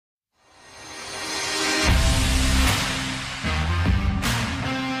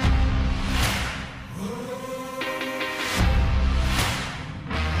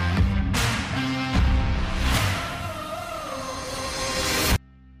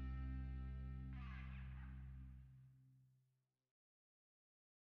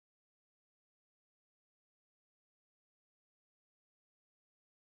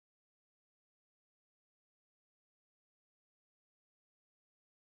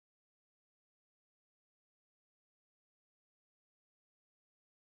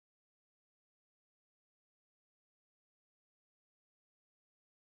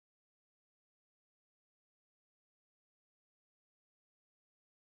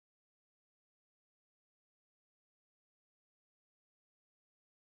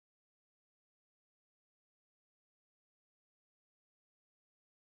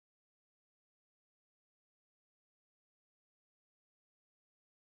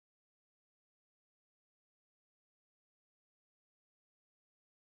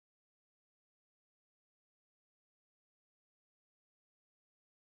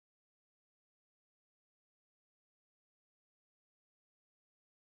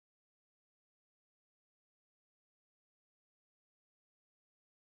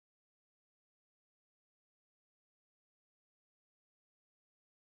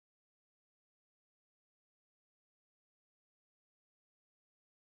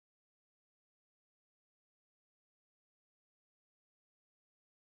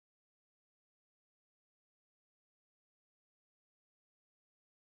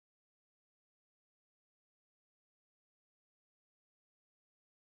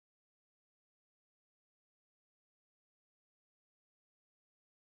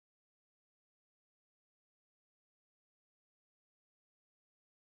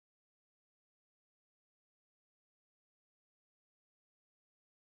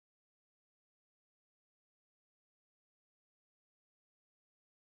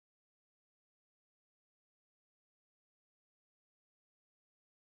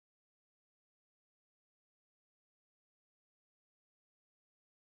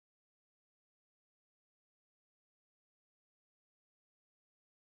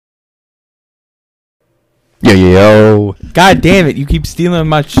Yo. God damn it! You keep stealing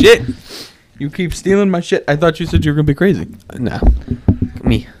my shit. I thought you said you were gonna be crazy. No.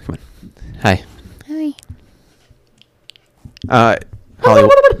 Me. Come on. Hi. Hi.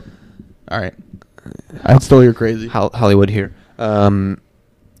 Hollywood. All right. I stole your crazy. Hollywood here.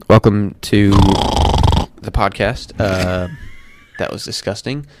 Welcome to the podcast. That was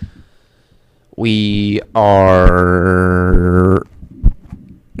disgusting. We are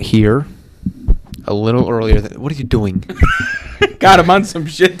here a little earlier. What are you doing? God, I'm on some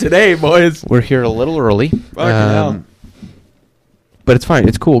shit today, boys. We're here a little early. Fucking hell. But it's fine.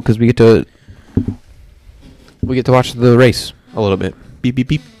 It's cool because we get to watch the race a little bit. Beep beep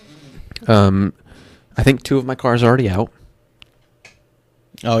beep. I think 2 of my cars are already out.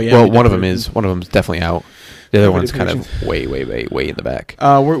 Oh yeah. Well, one of them is. One of them's definitely out. The other We one's did kind of predictions. way in the back.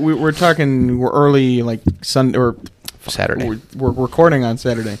 We're talking. We're early, like Sunday or Saturday. We're recording on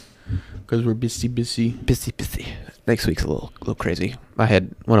Saturday because we're busy. Busy. Next week's a little crazy. I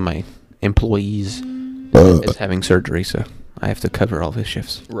had one of my employees is having surgery, so I have to cover all of his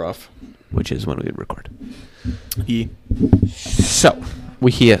shifts, Rough. which is when we record. Yeah. So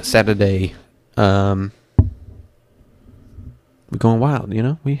we here Saturday. We going wild, you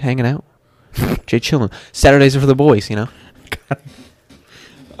know. We hanging out. Jay chilling. Saturdays are for the boys, you know.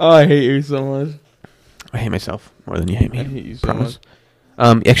 Oh, I hate you so much. I hate myself more than you hate me. I hate you so Promise.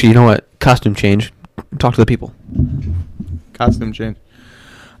 Actually, you know what? Costume change. Talk to the people. Costume change.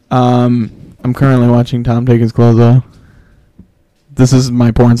 I'm currently watching Tom take his clothes off. This is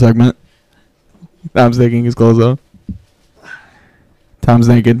my porn segment. Tom's taking his clothes off. Tom's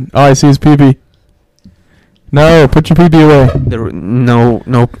naked. Oh, I see his pee-pee. No, put your pee-pee away. There were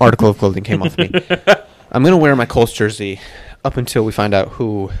no article of clothing came off me. I'm gonna wear my Colts jersey up until we find out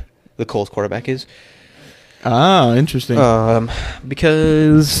who the Colts quarterback is. Ah, interesting.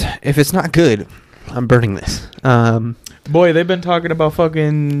 Because if it's not good, I'm burning this. Boy, they've been talking about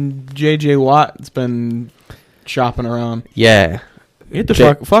fucking J.J. Watt. It's been shopping around. Yeah. Get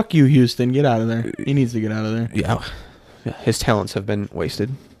the fuck you, Houston. Get out of there. He needs to get out of there. Yeah. His talents have been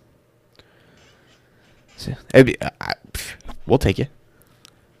wasted. So, we'll take you.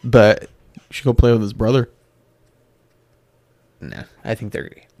 But You should go play with his brother. no, I think they're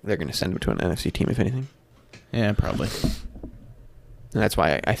going to send him to an NFC team if anything. Yeah, probably. And that's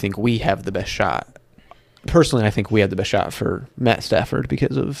why I think we have the best shot. Personally, I think we have the best shot for Matt Stafford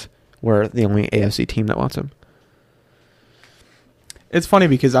because of we're the only AFC team that wants him. It's funny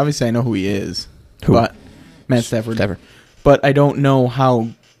because obviously I know who he is. Who? But Matt Stafford. Stafford. But I don't know how...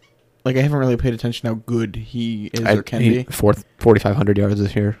 Like, I haven't really paid attention how good he is or can be. 4,500 yards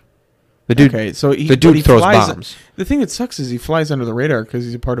this year. The dude, Okay, so he throws flies, bombs. The thing that sucks is he flies under the radar because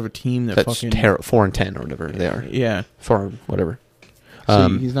he's a part of a team that That's fucking... 4-10 or whatever they are. Yeah. 4 whatever. So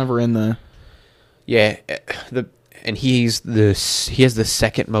he's never in the... Yeah, and he has the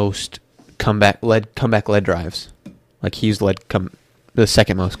second most comeback led drives. Like he's led the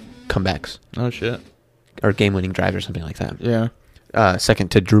second most comebacks Oh, shit. or game winning drives or something like that. Yeah.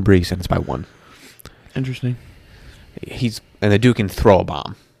 Second to Drew Brees, and it's by 1. Interesting. And the dude can throw a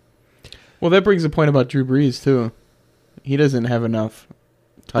bomb. Well, that brings a point about Drew Brees, too. He doesn't have enough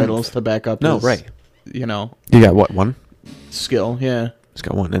titles to back up his, right. You know, You got what, 1? skill. Yeah. He's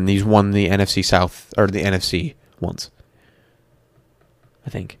got 1, and he's won the NFC South or the NFC once.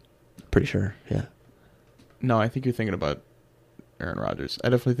 I think, pretty sure. Yeah. No, I think you're thinking about Aaron Rodgers. I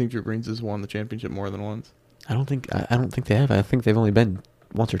definitely think Drew Brees has won the championship more than once. I don't think they have. I think they've only been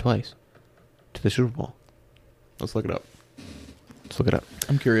once or twice to the Super Bowl. Let's look it up. Let's look it up.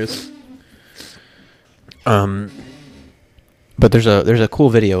 I'm curious. But there's a cool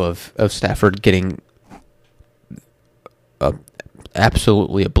video of Stafford getting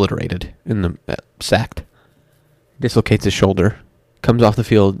absolutely obliterated in the sacked. Dislocates his shoulder, comes off the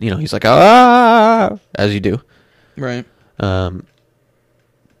field. You know, he's like as you do. Right.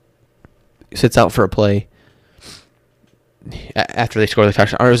 Sits out for a play after they score the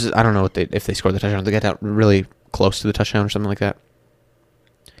touchdown. Or I don't know if they score the touchdown. They get out really close to the touchdown or something like that.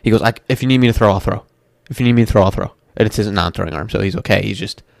 He goes, if you need me to throw, I'll throw. If you need me to throw, I'll throw. And it's his non-throwing arm, so he's okay. He's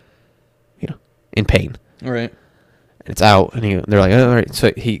just, in pain. All right. And it's out, and they're like, all right.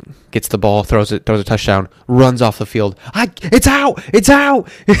 So he gets the ball, throws a touchdown, runs off the field. It's out! It's out!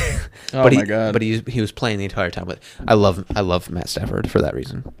 Oh, my God. But he was playing the entire time. But I love Matt Stafford for that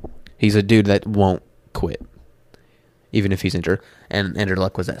reason. He's a dude that won't quit, even if he's injured. And Andrew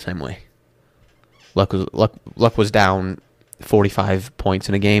Luck was that same way. Luck was down 45 points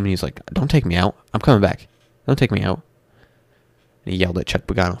in a game, and he's like, "Don't take me out. I'm coming back. Don't take me out." And he yelled at Chuck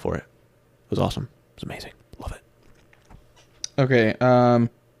Pagano for it. It was awesome. It was amazing. Love it. Okay.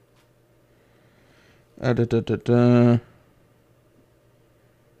 Oh,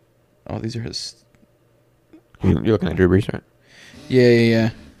 these are his. You're looking at Drew Brees, right?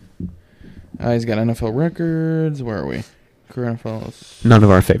 Yeah. He's got NFL records. Where are we? Career NFL. None of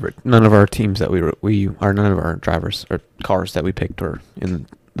our teams that none of our drivers or cars that we picked are in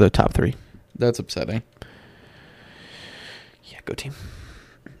the top 3. That's upsetting. Yeah, go team.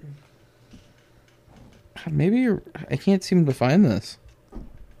 Maybe I can't seem to find this.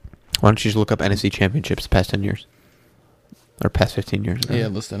 Why don't you just look up NFC championships past 10 years? Or past 15 years. Yeah,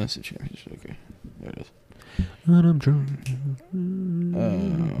 list NFC championship. Okay. There it is. When I'm drunk.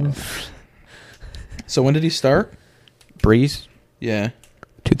 So when did he start? Breeze? Yeah.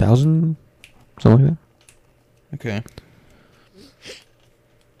 2000? Something like Okay.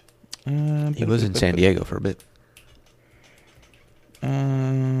 that? He was in San Diego for a bit.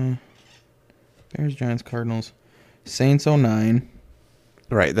 Bears, Giants, Cardinals. Saints 09.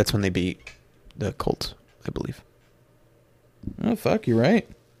 Right, that's when they beat the Colts, I believe. Oh, fuck, you're right.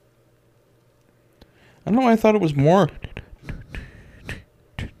 I don't know why I thought it was more.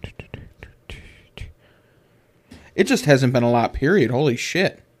 It just hasn't been a lot, period. Holy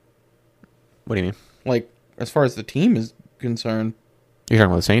shit. What do you mean? Like, as far as the team is concerned. You're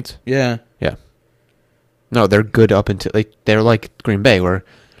talking about the Saints? Yeah. Yeah. No, they're good up until... they're like Green Bay, where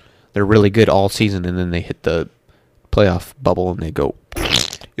they're really good all season, and then they hit the playoff bubble, and they go...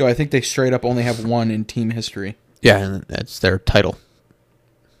 Yo, I think they straight up only have one in team history. Yeah, and that's their title.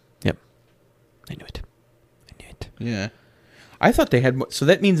 Yep. I knew it. Yeah. I thought they had... So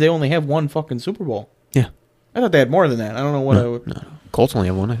that means they only have one fucking Super Bowl. Yeah. I thought they had more than that. I don't know what I would... No. Colts only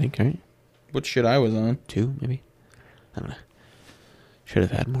have one, I think, right? What shit I was on. 2, maybe? I don't know. Should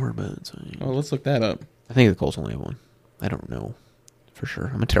have had more, but... It's, Oh, let's look that up. I think the Colts only have one. I don't know for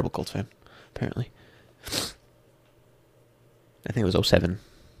sure. I'm a terrible Colts fan, apparently. I think it was 07.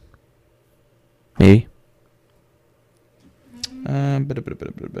 Maybe.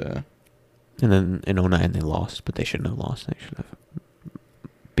 And then in 09 they lost, but they shouldn't have lost. They should have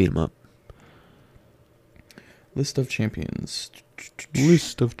beat them up. List of champions.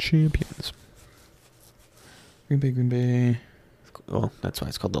 List of champions. Green Bay. Well, that's why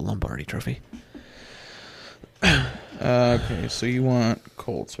it's called the Lombardi Trophy. Okay, so you want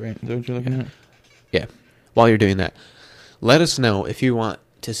Colts, right? Is that what you're looking at? Yeah. While you're doing that, let us know if you want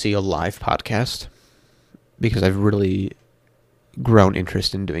to see a live podcast, because I've really grown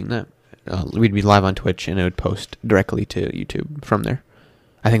interest in doing that. We'd be live on Twitch, and it would post directly to YouTube from there.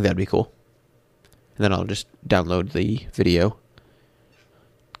 I think that'd be cool. And then I'll just download the video,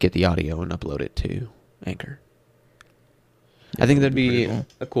 get the audio, and upload it to Anchor. I think that'd be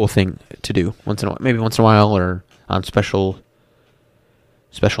a cool thing to do once in a while, maybe once in a while, or on special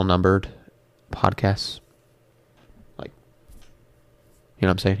numbered podcasts. Like, you know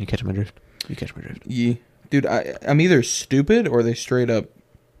what I'm saying? You catch my drift? You catch my drift? Yeah. Dude, I'm either stupid or they straight up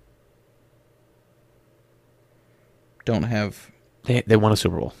don't have... They won a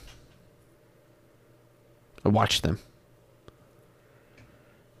Super Bowl. I watched them.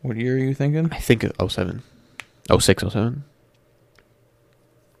 What year are you thinking? I think 07. 06, 07.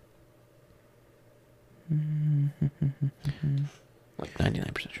 Like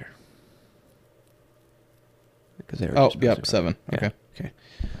 99% sure. Because they were yep, 7. Yeah. Okay.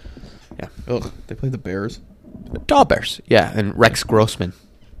 Yeah. Ugh, they played the Bears? Tall Bears. Yeah, and Rex Grossman.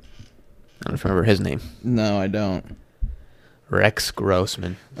 I don't know if you remember his name. No, I don't. Rex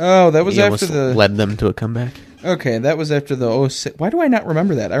Grossman. Oh, that was He after almost led them to a comeback. Okay, that was after the 06... Why do I not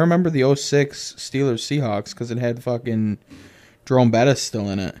remember that? I remember the 06 Steelers-Seahawks because it had fucking Jerome Bettis still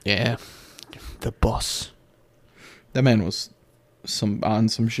in it. Yeah. The boss. That man was on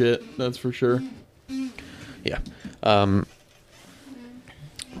some shit, that's for sure. Yeah.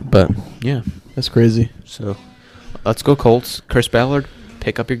 But, yeah. That's crazy. So, let's go Colts. Chris Ballard,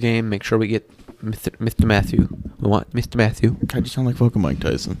 pick up your game. Make sure we get Mr. Matthew. We want Mr. Matthew. God, you sound like fucking Mike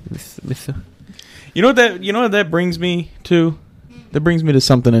Tyson. Mr. You know what that brings me to? That brings me to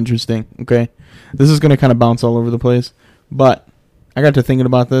something interesting, okay? This is going to kind of bounce all over the place, but I got to thinking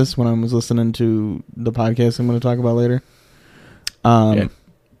about this when I was listening to the podcast I'm going to talk about later. Yeah.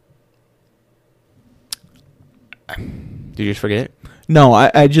 Did you just forget it? No,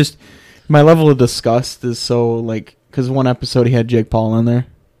 I just... My level of disgust is so, like... Because one episode he had Jake Paul in there.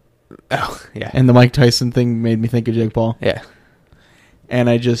 Oh, yeah. And the Mike Tyson thing made me think of Jake Paul. Yeah. And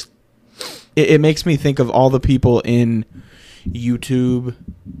I just... It makes me think of all the people in YouTube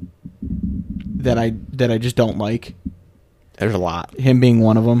that I just don't like. There's a lot. Him being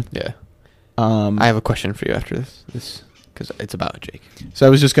one of them. Yeah. I have a question for you after this because it's about Jake. So I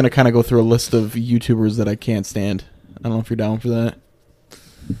was just going to kind of go through a list of YouTubers that I can't stand. I don't know if you're down for that.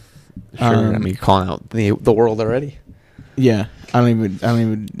 Sure. I mean, you're calling out the world already. Yeah, I don't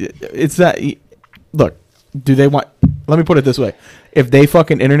even. It's that. Look, do they want? Let me put it this way: if they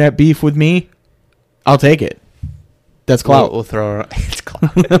fucking internet beef with me, I'll take it. That's clout. We'll throw. It's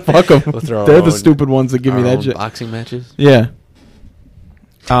clout. Fuck them. We'll throw They're the stupid ones that give me that shit. Boxing matches. Yeah.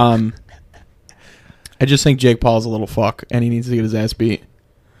 I just think Jake Paul's a little fuck, and he needs to get his ass beat.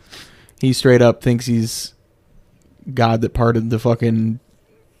 He straight up thinks he's God that parted the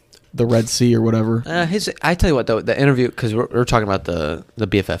Red Sea or whatever. I tell you what, though, the interview, because we're talking about the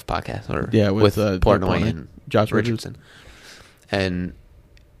BFF podcast, with Portnoy and Josh Richardson, and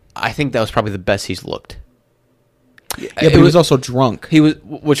I think that was probably the best he's looked. Yeah, but he was also drunk.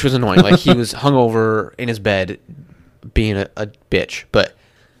 Which was annoying. Like, he was hungover in his bed, being a bitch, but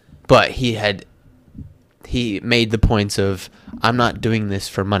he made the points of, I'm not doing this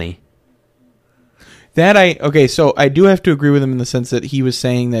for money. So I do have to agree with him in the sense that he was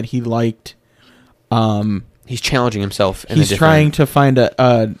saying that he liked. He's challenging himself. He's trying to find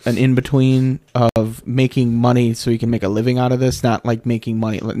an in between of making money so he can make a living out of this, not like making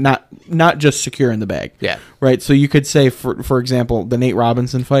money, not just securing the bag. Yeah. Right. So you could say, for example, the Nate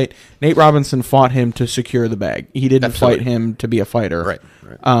Robinson fight. Nate Robinson fought him to secure the bag. He didn't fight him to be a fighter. Right.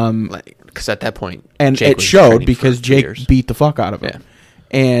 Because at that point, and Jake it showed because for Jake years. beat the fuck out of him.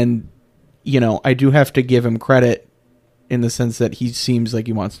 Yeah. And I do have to give him credit in the sense that he seems like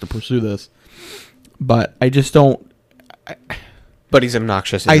he wants to pursue this. But I just don't. But he's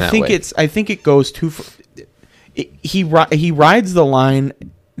obnoxious. I think it goes too far. He rides the line.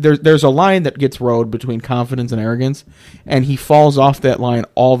 There's a line that gets rode between confidence and arrogance, and he falls off that line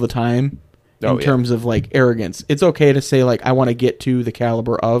all the time. In terms of like arrogance, it's okay to say like I want to get to the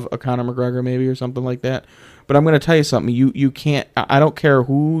caliber of a Conor McGregor maybe or something like that. But I'm going to tell you something. You can't. I don't care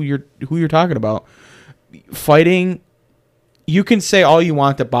who you're talking about. Fighting. You can say all you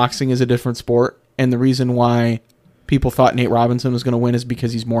want that boxing is a different sport. And the reason why people thought Nate Robinson was going to win is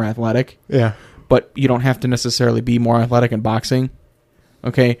because he's more athletic. Yeah. But you don't have to necessarily be more athletic in boxing.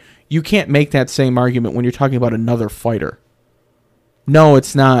 Okay? You can't make that same argument when you're talking about another fighter. No,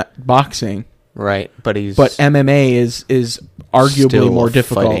 it's not boxing. Right. But MMA is arguably more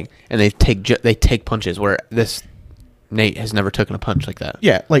difficult. Fighting. And they take punches where this Nate has never taken a punch like that.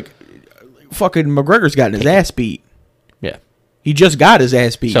 Yeah, like fucking McGregor's gotten his ass beat. Yeah. He just got his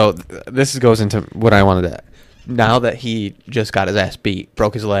ass beat. So this goes into what I wanted to. Now that he just got his ass beat,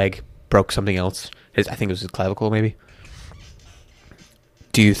 broke his leg, broke something else. I think it was his clavicle, maybe.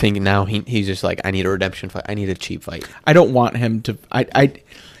 Do you think now he's just like, I need a redemption fight? I need a cheap fight. I don't want him to.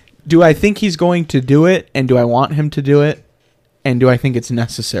 Do I think he's going to do it? And do I want him to do it? And do I think it's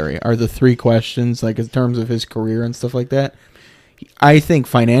necessary? Are the three questions, like in terms of his career and stuff like that? I think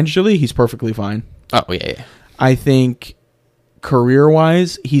financially he's perfectly fine. Oh yeah. I think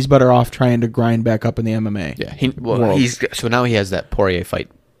career-wise, he's better off trying to grind back up in the MMA. Yeah, so now he has that Poirier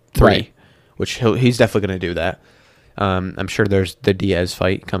fight 3, right, which he's definitely going to do that. I'm sure there's the Diaz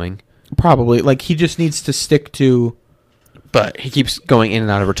fight coming. Probably. Like, he just needs to stick to... But he keeps going in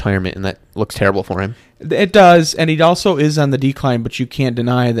and out of retirement, and that looks terrible for him. It does, and he also is on the decline, but you can't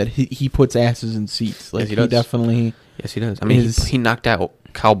deny that he puts asses in seats. Like, yes, he does. Definitely... Yes, he does. I mean, he knocked out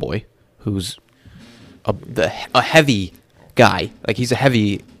Cowboy, who's a heavy... guy. Like, he's a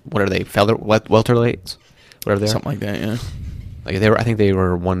heavy, what are they, welterweights? Whatever they are. Something like that, yeah. Like, I think they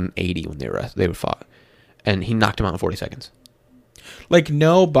were 180 when they were fought. And he knocked him out in 40 seconds. Like,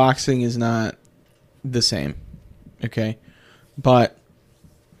 no, boxing is not the same. Okay? But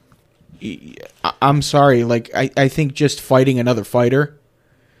I'm sorry, like, I think just fighting another fighter,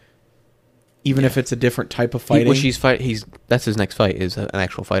 even if it's a different type of fighting. That's his next fight, is an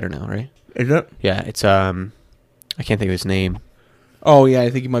actual fighter now, right? Is it? Yeah, it's I can't think of his name. Oh, yeah,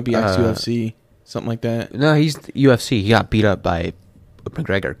 I think he might be ex-UFC. Something like that. No, he's UFC. He got beat up by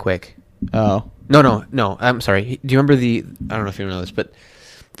McGregor quick. Oh. No. I'm sorry. Do you remember I don't know if you know this, but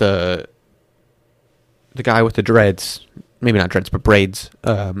the guy with the dreads, maybe not dreads, but braids,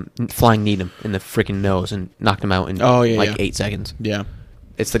 flying kneed him in the freaking nose and knocked him out in 8 seconds. Yeah.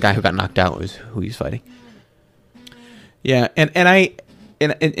 It's the guy who got knocked out was who he's fighting. Yeah,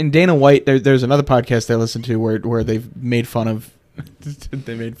 and Dana White, there's another podcast I listened to where they've made fun of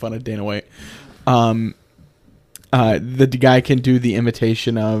Dana White. The guy can do the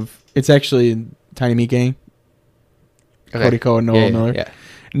imitation of, it's actually Tiny Meat Gang. Okay. Cody Ko and Noel Miller. Yeah.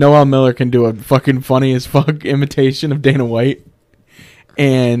 Noel Miller can do a fucking funny as fuck imitation of Dana White.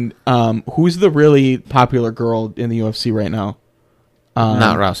 And who's the really popular girl in the UFC right now?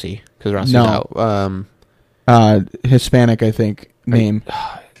 Not Rousey, because Rousey's out. Hispanic, I think. Name.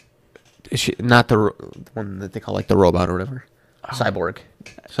 Is she not the one that they call like the robot or whatever? Cyborg.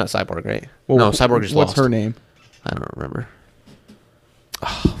 It's not Cyborg, right? Well, no, Cyborg just what's lost. her name? I don't remember.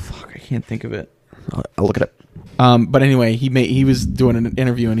 Oh fuck, I can't think of it. I'll look it up. But anyway, he was doing an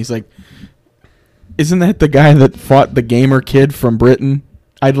interview and he's like, "Isn't that the guy that fought the gamer kid from Britain?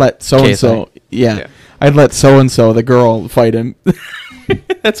 I'd let so and so, yeah, I'd let so and so, the girl, fight him."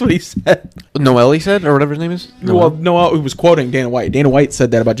 That's what he said. Noel, he said, or whatever his name is. Well, no, he was quoting Dana White. Dana White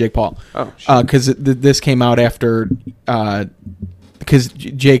said that about Jake Paul. Oh, because this came out after, because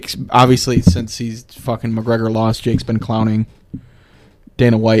Jake's obviously, since he's fucking McGregor lost, Jake's been clowning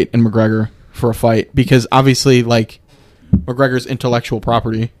Dana White and McGregor for a fight because obviously, like, McGregor's intellectual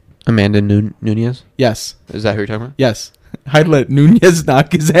property. Amanda Nunez. Yes. Is that who you're talking about? Yes. I'd let Nunez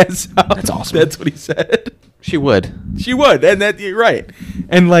knock his ass out. That's awesome. That's what he said. She would. She would, and that you're right.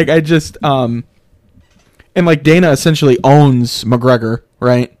 And like I just and like Dana essentially owns McGregor,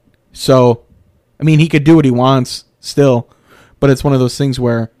 right? So I mean he could do what he wants still, but it's one of those things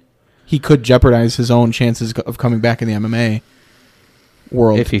where he could jeopardize his own chances of coming back in the MMA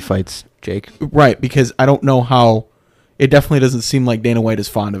world If he fights Jake. Right, because I don't know how it definitely doesn't seem like Dana White is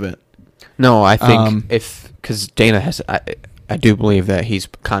fond of it. No, I think because Dana has, I do believe that he's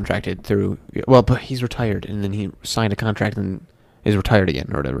contracted through. Well, but he's retired, and then he signed a contract and is retired again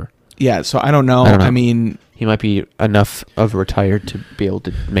or whatever. Yeah, so I don't know. I mean, he might be enough of retired to be able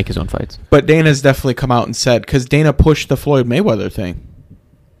to make his own fights. But Dana's definitely come out and said because Dana pushed the Floyd Mayweather thing.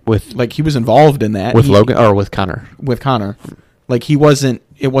 With like he was involved in that with Logan or with Conor. With Conor, like he wasn't.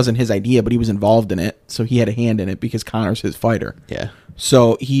 It wasn't his idea, but he was involved in it, so he had a hand in it because Conor's his fighter. Yeah.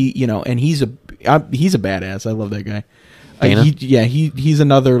 So he, and he's a badass. I love that guy. Dana? He's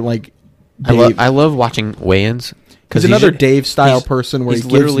another like. I love watching weigh-ins because he's another Dave style person where he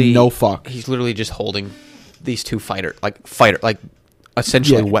gives no fuck. He's literally just holding these two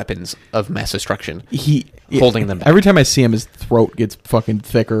essentially weapons of mass destruction. Holding them back. Every time I see him, his throat gets fucking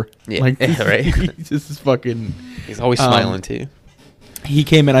thicker. Yeah, right. He's just fucking. He's always smiling too. He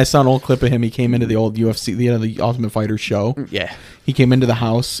came in. I saw an old clip of him. He came into the old UFC, the Ultimate Fighter show. Yeah. He came into the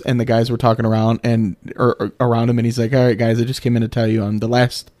house, and the guys were talking around around him, and he's like, "All right, guys, I just came in to tell you, the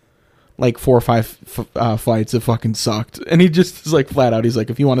last like 4 or 5 fights have fucking sucked." And he just is like flat out. He's like,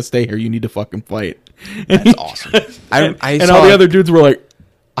 "If you want to stay here, you need to fucking fight." And that's awesome. I saw all the other dudes were like,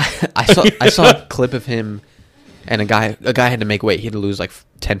 I saw a clip of him, and a guy had to make weight. He had to lose like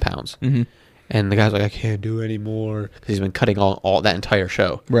 10 pounds. Mm-hmm. And the guy's like, "I can't do any more," because he's been cutting all that entire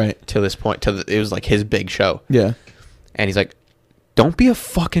show right to this point. It was like his big show. Yeah, and he's like, "Don't be a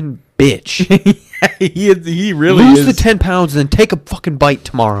fucking bitch." he really lose is. the 10 pounds and then take a fucking bite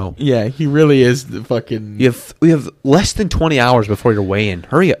tomorrow. Yeah, he really is the fucking. We have less than 20 hours before your weigh-in.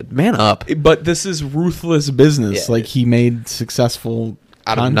 Hurry up, man up. But this is ruthless business. Yeah, like he made successful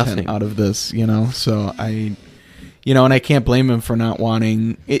out of nothing out of this. So and I can't blame him for not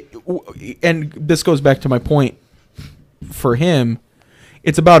wanting it. And this goes back to my point. For him,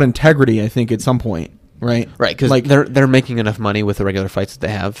 it's about integrity. I think at some point, right? Right, because like they're making enough money with the regular fights that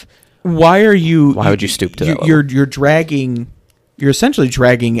they have. Why would you stoop to that? You're essentially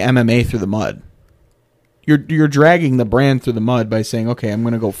dragging MMA through the mud. You're dragging the brand through the mud by saying, okay, I'm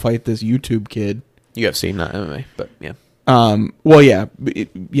going to go fight this YouTube kid. UFC, not MMA, but yeah. Well, yeah,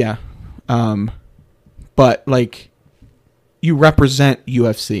 yeah. But like, you represent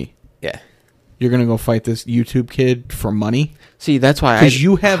UFC. Yeah. You're gonna go fight this YouTube kid for money. See, that's why because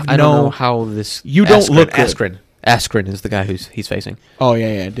you have I don't know how this. You don't look good. Askren is the guy he's facing. Oh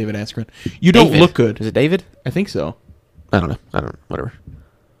yeah, David Askren. You don't look good. Is it David? I think so. I don't know. Whatever.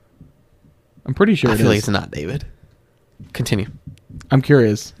 I'm pretty sure. I feel like it's not David. Continue. I'm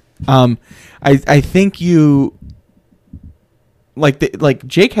curious. I think you. Like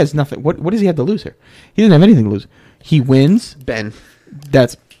Jake has nothing. What does he have to lose here? He doesn't have anything to lose. He wins. Ben.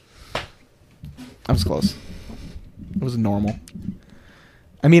 That was close. It was normal.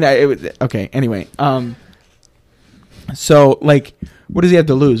 I mean, okay. Anyway, so like, what does he have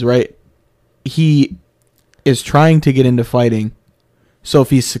to lose, right? He is trying to get into fighting. So if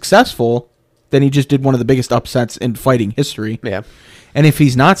he's successful, then he just did one of the biggest upsets in fighting history. Yeah. And if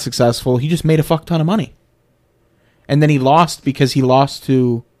he's not successful, he just made a fuck ton of money. And then he lost because he lost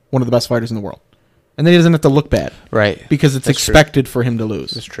to one of the best fighters in the world. And then he doesn't have to look bad. Right. Because it's expected for him to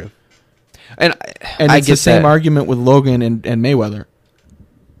lose. That's true. And it's the same argument with Logan and Mayweather.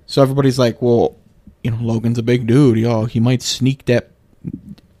 So everybody's like, well, Logan's a big dude. He might sneak that.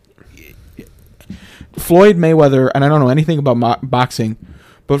 Floyd Mayweather, and I don't know anything about boxing,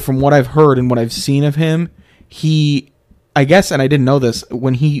 but from what I've heard and what I've seen of him, I guess, and I didn't know this,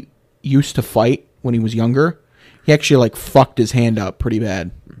 when he used to fight when he was younger, he actually fucked his hand up pretty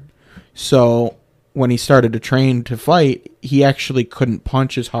bad. So when he started to train to fight, he actually couldn't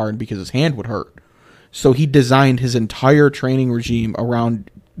punch as hard because his hand would hurt. So he designed his entire training regime around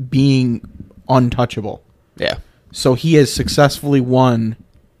being untouchable. Yeah. So he has successfully won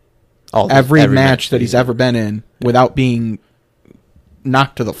every match that he's ever been in without being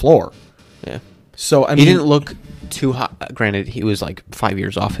knocked to the floor. Yeah. So I mean, he didn't look too hot. Granted, he was like 5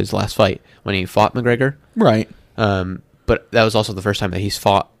 years off his last fight when he fought McGregor. Right. But that was also the first time that he's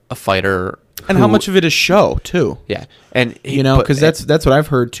fought a fighter. And how much of it is show too? Yeah. And because that's what I've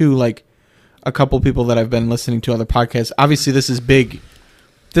heard too. Like a couple people that I've been listening to other podcasts. Obviously, this is big.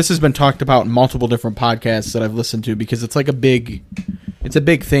 This has been talked about in multiple different podcasts that I've listened to because it's like a big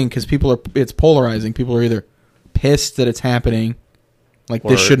thing because it's polarizing. People are either pissed that it's happening, like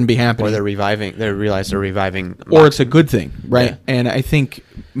this shouldn't be happening, or they realize they're reviving, or it's a good thing, right? Yeah. And I think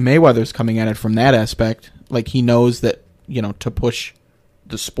Mayweather's coming at it from that aspect. Like he knows that, to push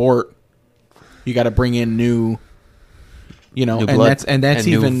the sport, you got to bring in new blood and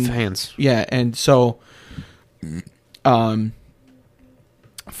even new fans. Yeah, and so,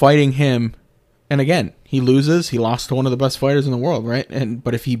 fighting him, and again, he loses. He lost to one of the best fighters in the world, right?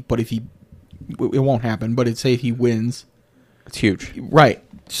 But if he, it won't happen. But say he wins, it's huge, right?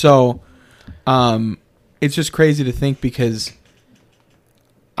 So, it's just crazy to think because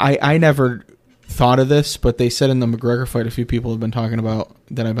I never thought of this, but they said in the McGregor fight, a few people have been talking about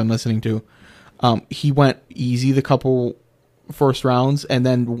that I've been listening to. He went easy the couple first rounds, and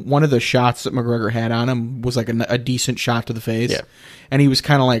then one of the shots that McGregor had on him was like a decent shot to the face. Yeah. And he was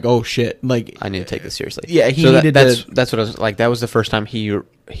kind of like, "Oh shit!" Like I need to take this seriously. Yeah, he so needed that's what I was like. That was the first time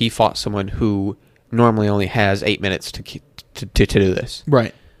he fought someone who normally only has 8 minutes to do this.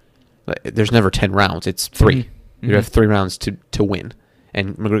 Right. There's never 10 rounds. It's 3. Mm-hmm. You have 3 rounds to win.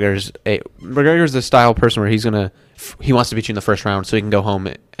 And McGregor's the style person where he wants to beat you in the first round so he can go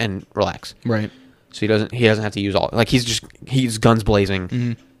home and relax. Right. So he doesn't have to use all, like he's guns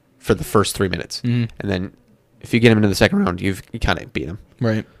blazing for the first 3 minutes. And then if you get him into the second round, you kind of beat him.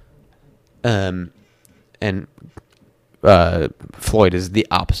 Right. And Floyd is the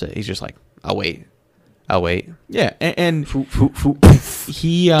opposite. He's just like, I'll wait. Yeah, and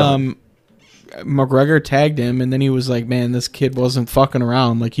he McGregor tagged him, and then he was like, "Man, this kid wasn't fucking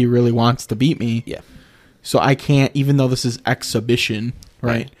around. Like he really wants to beat me." Yeah. So I can't, even though this is exhibition,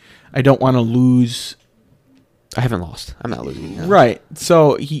 right? I don't want to lose. I haven't lost. I'm not losing. No. Right.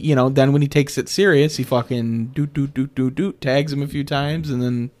 So he, then when he takes it serious, he fucking tags him a few times,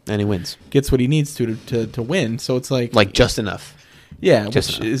 and then he wins. Gets what he needs to win. So it's like just enough. Yeah,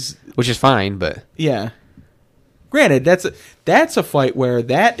 which is fine, but yeah. Granted, that's a fight where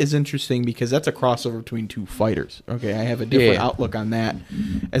that is interesting because that's a crossover between two fighters. Okay, I have a different outlook on that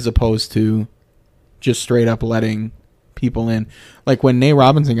as opposed to just straight up letting people in. Like when Nate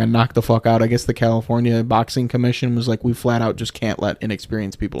Robinson got knocked the fuck out, I guess the California Boxing Commission was like, we flat out just can't let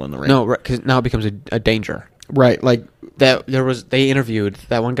inexperienced people in the ring. No, because now it becomes a danger. Right, like that. They interviewed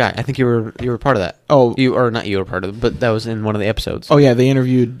that one guy. I think you were part of that. Oh, you were part of it, but that was in one of the episodes. Oh yeah, they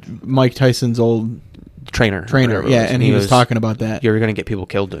interviewed Mike Tyson's old trainer. Yeah, and he was talking about that. You're going to get people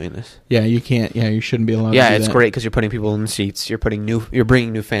killed doing this. Yeah, you can't. Yeah, you shouldn't be allowed. Yeah, to do it's that. great because you're putting people in the seats. You're bringing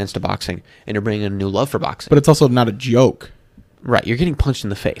new fans to boxing, and you're bringing a new love for boxing. But it's also not a joke. Right, you're getting punched in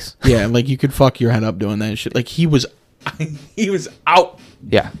the face. Yeah, like you could fuck your head up doing that shit. Like he was out.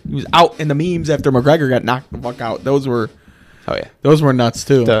 Yeah, he was out in the memes after McGregor got knocked the fuck out. Those were nuts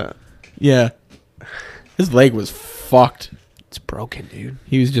too. Yeah, his leg was fucked. It's broken, dude.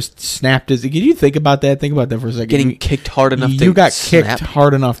 He was just snapped his. Can you think about that? Think about that for a second. Getting kicked hard enough. You got kicked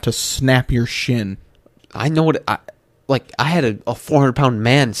hard enough to snap your shin. I know what. I had a 400-pound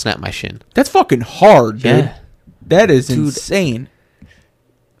man snap my shin. That's fucking hard, dude. Yeah. That is insane.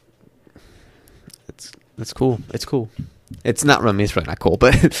 That's cool. It's cool. It's not really. It's really not cool,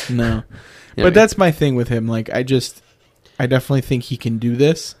 but no. But that's my thing with him. Like I definitely think he can do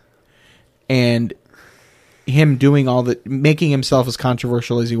this, and him doing making himself as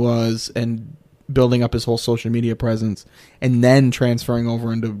controversial as he was, and building up his whole social media presence, and then transferring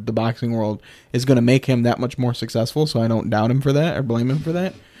over into the boxing world is going to make him that much more successful. So I don't doubt him for that or blame him for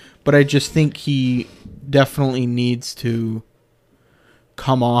that. But I just think he definitely needs to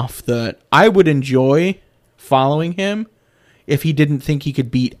come off I would enjoy following him if he didn't think he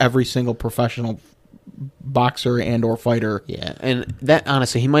could beat every single professional boxer and or fighter. Yeah, and that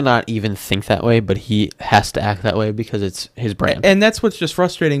honestly, he might not even think that way, but he has to act that way because it's his brand. And that's what's just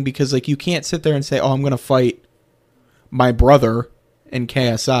frustrating because like you can't sit there and say, "Oh, I'm going to fight my brother in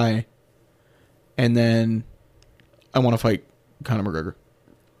KSI," and then I want to fight Conor McGregor.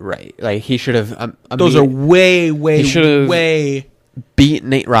 Right, like he should have. Those are way beat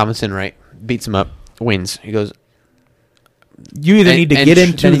Nate Robinson, right? Beats him up, wins. He goes, you either need to get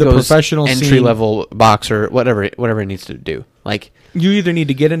into the professional entry level boxer, whatever it needs to do. Like, you either need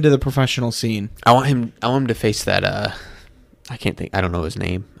to get into the professional scene. I want him to face that. I can't think. I don't know his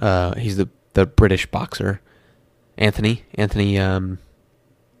name. He's the British boxer, Anthony.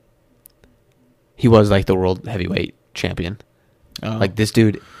 He was like the world heavyweight champion. Oh. Like this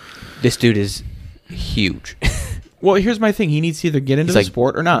dude is huge. Well, here's my thing. He needs to either get into the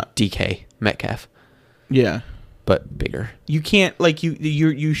sport or not. DK Metcalf. Yeah. But bigger. You can't, like,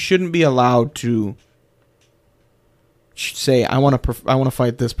 you shouldn't be allowed to say, I want to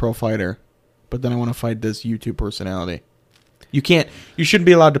fight this pro fighter, but then I want to fight this YouTube personality. You can't. You shouldn't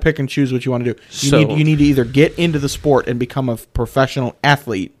be allowed to pick and choose what you want to do. You need to either get into the sport and become a professional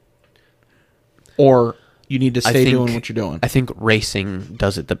athlete, or you need to stay doing what you're doing. I think racing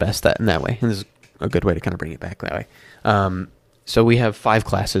does it the best in that way. And this is a good way to kind of bring it back that way. So we have 5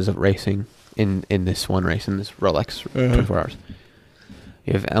 classes of racing in this one race, in this Rolex 24 hours.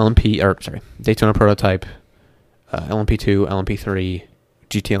 You have Daytona Prototype, LMP2, LMP3,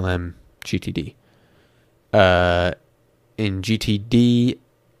 GTLM, GTD. In GTD,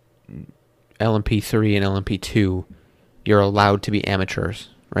 LMP3 and LMP2, you're allowed to be amateurs,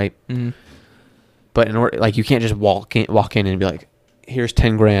 right? Mm-hmm. But in order, like, you can't just walk in and be like, "Here's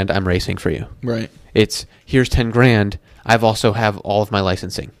 $10,000, I'm racing for you." Right. It's here's $10,000. I've also have all of my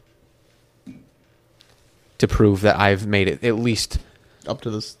licensing to prove that I've made it at least up to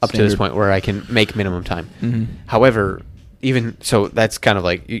this point where I can make minimum time. Mm-hmm. However, even so, that's kind of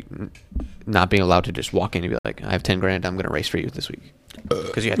like not being allowed to just walk in and be like, "I have $10,000. I'm going to race for you this week,"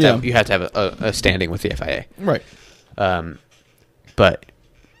 because you have to have a standing with the FIA. Right. But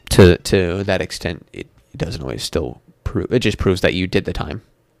to that extent, it doesn't always still prove. It just proves that you did the time,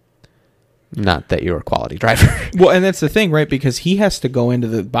 not that you're a quality driver. Well, and that's the thing, right? Because he has to go into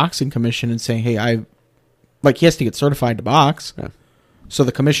the boxing commission and say, "Hey, he has to get certified to box." Yeah. So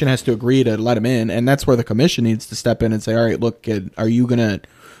the commission has to agree to let him in, and that's where the commission needs to step in and say, "All right, look, kid, are you gonna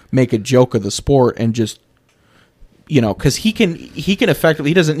make a joke of the sport and just, because he can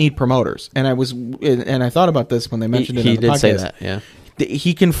effectively, he doesn't need promoters." And I thought about this when they mentioned it on the podcast. He did say that, yeah.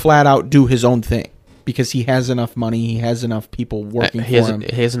 He can flat out do his own thing because he has enough money, he has enough people working for him.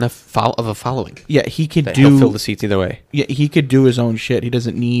 He has enough of a following. Yeah, he could he'll fill the seats either way. Yeah, he could do his own shit. He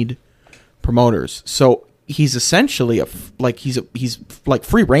doesn't need promoters. So he's essentially he's like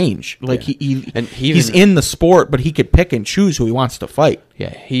free range. Like he's in the sport, but he could pick and choose who he wants to fight.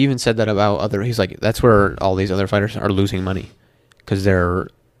 Yeah, he even said that about he's like, that's where all these other fighters are losing money because they're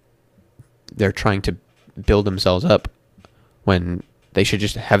trying to build themselves up when they should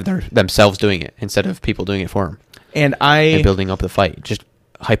just have themselves doing it instead of people doing it for them. And building up the fight. Just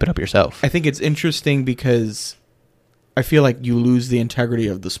hype it up yourself. I think it's interesting because I feel like you lose the integrity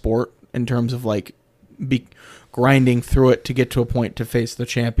of the sport in terms of like grinding through it to get to a point to face the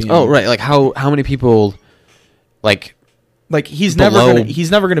champion. Oh, right. Like how many people like he's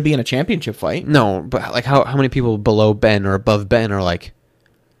never gonna be in a championship fight. No, but like how many people below Ben or above Ben are like,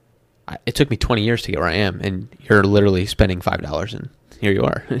 it took me 20 years to get where I am, and you're literally spending $5 and here you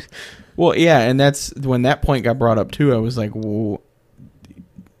are. Well, yeah, and that's when that point got brought up too. I was like, "Whoa,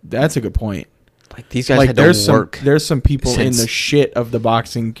 that's a good point." Like these guys had to work. There's some people in the shit of the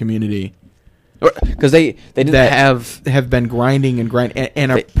boxing community because they didn't have been grinding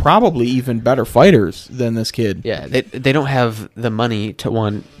and are probably even better fighters than this kid. Yeah, they don't have the money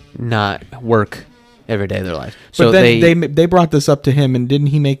to not work every day of their life. So but then they brought this up to him, and didn't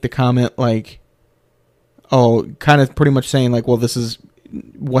he make the comment like, kind of pretty much saying like, well, this is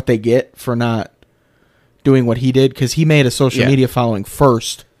what they get for not doing what he did, because he made a social media following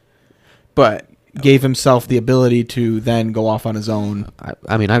first, but gave himself the ability to then go off on his own.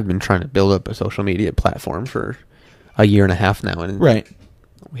 I mean, I've been trying to build up a social media platform for a year and a half now, and right,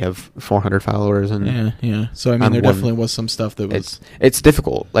 we have 400 followers, and yeah. So I mean, there definitely was some stuff that was. It's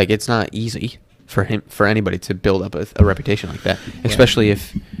difficult. Like it's not easy for anybody to build up a reputation like that, especially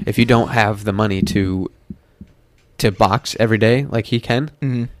if you don't have the money to box every day like he can.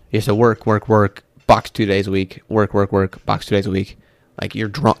 Mm-hmm. You have to work, box 2 days a week, work, box 2 days a week. Like you're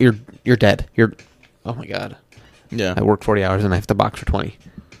drunk, you're dead. Oh my god. Yeah. I work 40 hours and I have to box for 20.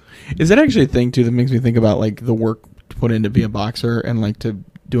 Is that actually a thing too that makes me think about like the work to put in to be a boxer and like to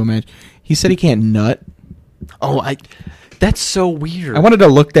do a match? He said he can't nut. That's so weird. I wanted to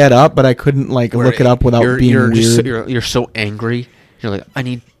look that up, but I couldn't look it up without being weird. You're so angry. You're like, I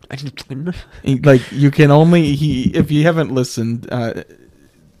need like you can only if you haven't listened,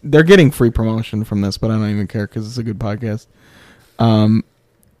 they're getting free promotion from this, but I don't even care because it's a good podcast.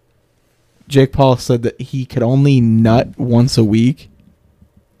 Jake Paul said that he could only nut once a week,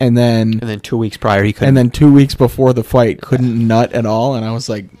 and then 2 weeks prior, he couldn't. and then 2 weeks before the fight, couldn't nut at all, and I was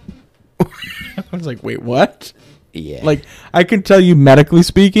like, wait, what? yeah. Like, I can tell you, medically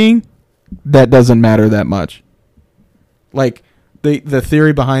speaking, that doesn't matter that much. Like, the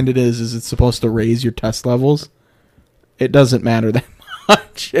theory behind it is it's supposed to raise your test levels. It doesn't matter that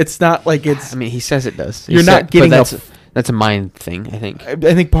much. It's not like it's... I mean, he says it does. You're not getting that's a mind thing, I think. I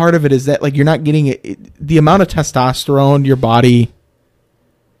think part of it is that, like, you're not getting the amount of testosterone your body...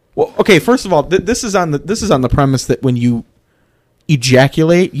 Well, okay, first of all, this is on the premise that when you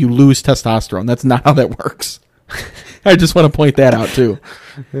ejaculate, you lose testosterone. That's not how that works. I just want to point that out, too.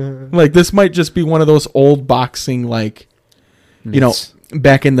 Like, this might just be one of those old boxing, like... You know,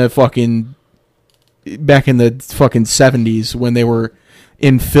 back in the fucking 70s when they were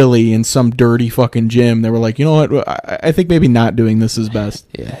in Philly in some dirty fucking gym, they were like, you know what, I think maybe not doing this is best.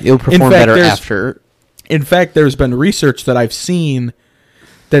 Yeah, you'll perform better after. In fact, there's been research that I've seen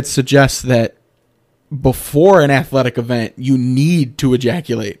that suggests that before an athletic event, you need to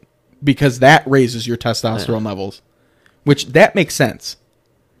ejaculate because that raises your testosterone levels, which that makes sense.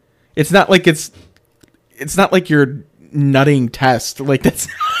 It's not like you're nutting test, like that's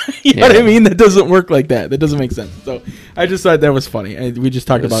you know what I mean. That doesn't work like that. That doesn't make sense. So I just thought that was funny. We just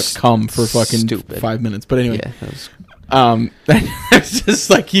talked about cum for fucking stupid 5 minutes, but anyway, it's just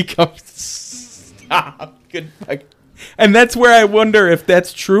like you come stop good fuck. And that's where I wonder if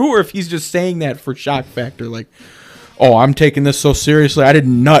that's true or if he's just saying that for shock factor, like, oh, I'm taking this so seriously, I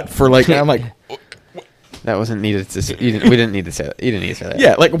didn't nut for like I'm like that wasn't needed to say. We didn't need to say that. You didn't need to say that.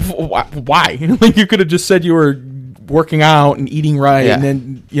 Yeah, like why? Like you could have just said you were working out and eating right, and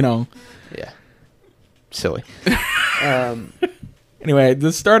then yeah, silly. Anyway,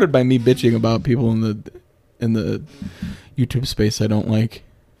 this started by me bitching about people in the YouTube space I don't like.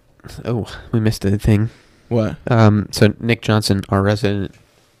 Oh, we missed a thing. What? So Nick Johnson, our resident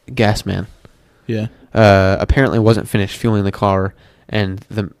gas man, yeah, apparently wasn't finished fueling the car, and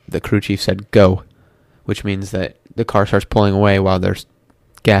the crew chief said go, which means that the car starts pulling away while there's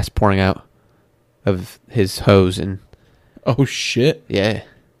gas pouring out of his hose. And oh shit, yeah,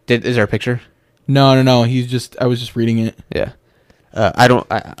 is there a picture? No. I was just reading it. Yeah, I'll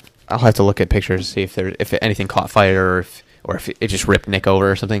have to look at pictures to see if anything caught fire or if it just ripped Nick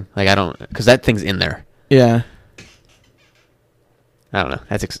over or something. Like I don't, because that thing's in there. Yeah, I don't know.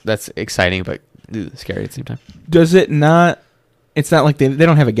 That's exciting, but scary at the same time. Does it not? It's not like they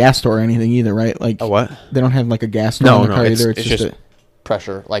don't have a gas store or anything either, right? Like a what? They don't have like a gas store in the car either. It's just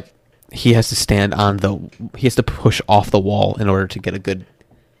pressure. Like he has to stand he has to push off the wall in order to get a good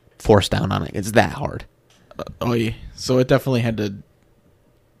force down on it. It's that hard. Oh yeah. So it definitely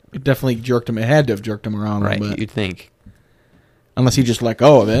jerked him. It had to have jerked him around right, a little bit. You'd think. Unless he just let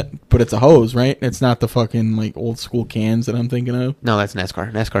go of it, but it's a hose, right? It's not the fucking like old school cans that I'm thinking of. No, that's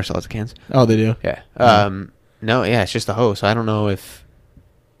NASCAR. NASCAR still has cans. Oh, they do. Yeah. No, yeah, it's just a hose. So I don't know if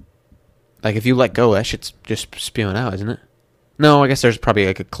you let go, that shit's just spewing out, isn't it? No, I guess there's probably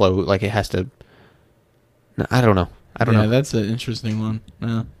like a close, like it has to. No, I don't know. Yeah, that's an interesting one.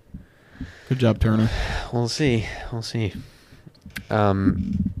 Yeah. Good job, Turner. We'll see. That's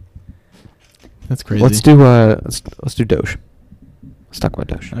crazy. Let's do Doge. Let's talk about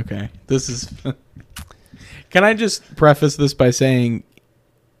Doge. Okay. This is... Can I just preface this by saying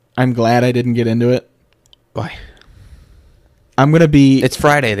I'm glad I didn't get into it? Why? I'm going to be... It's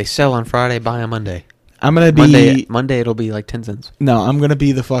Friday. They sell on Friday, buy on Monday. I'm going to be... Monday it'll be like 10 cents. No, I'm going to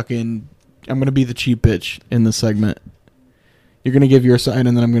be the fucking... I'm going to be the cheap bitch in this segment. You're going to give your side,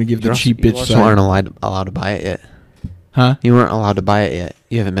 and then I'm going to give the cheap bitch side. You weren't allowed to buy it yet. Huh? You weren't allowed to buy it yet.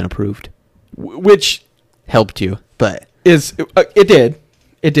 You haven't been approved. Which... helped you, but... It did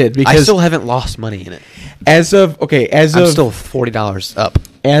because... I still haven't lost money in it. I'm still $40 up.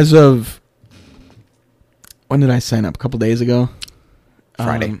 As of... When did I sign up? A couple days ago?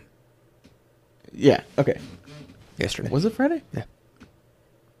 Friday. Yeah, okay. Yesterday. Was it Friday? Yeah.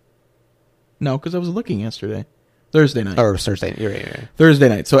 No, because I was looking yesterday. Thursday night. Or it was Thursday. You're right. Thursday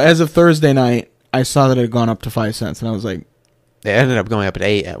night. So as of Thursday night, I saw that it had gone up to 5 cents, and I was like... It ended up going up at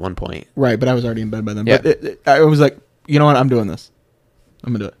 8 at one point. Right, but I was already in bed by then. Yeah. But I was like, you know what? I'm doing this.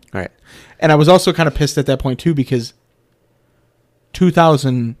 I'm going to do it. All right. And I was also kind of pissed at that point, too, because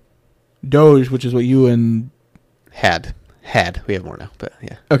 2,000 Doge, which is what you and... Had. We have more now, but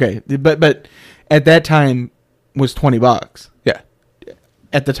yeah. Okay, but at that time was $20. Yeah.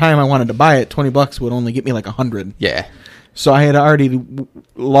 At the time I wanted to buy it, $20 would only get me like 100. Yeah. So I had already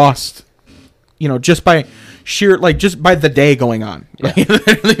lost, just by just by the day going on. Yeah.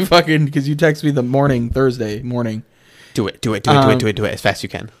 Literally fucking, because you text me Thursday morning. Do it as fast as you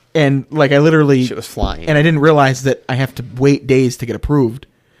can. And like I literally... Shit was flying. And I didn't realize that I have to wait days to get approved.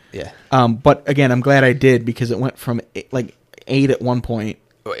 Yeah. But again, I'm glad I did because it went from 8 at one point.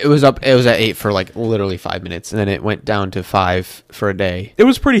 It was up. It was at 8 for like literally 5 minutes, and then it went down to 5 for a day. It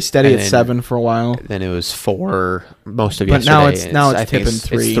was pretty steady And at then- 7 for a while. Then it was 4 most of But yesterday. now and it's I think tipping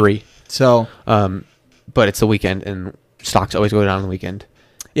 3. It's 3. So But it's the weekend, and stocks always go down on the weekend.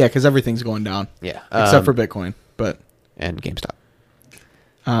 yeah, because everything's going down Yeah. except for Bitcoin. But and GameStop.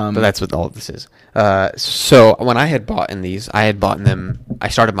 um, But that's what all of this is. So when I had bought in these, I had bought them. I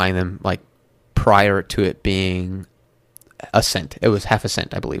started buying them like prior to it being a cent. It was half a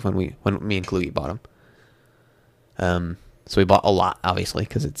cent, I believe, when me and Chloe bought them. So we bought a lot, obviously,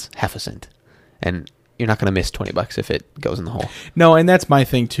 because it's half a cent, and you're not gonna miss $20 if it goes in the hole. no, and that's my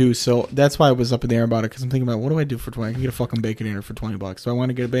thing too. So that's why I was up in the air about it because I'm thinking about what do I do for 20? I can get a fucking Baconator for $20. Do I want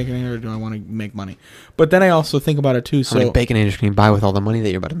to get a Baconator or do I want to make money? But then I also think about it too. How many So Baconators can you buy with all the money that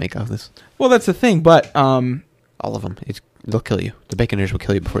you're about to make off this? well, that's the thing. But All of them. They'll kill you. The Baconators will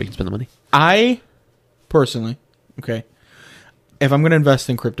kill you before you can spend the money. I personally, okay, if I'm going to invest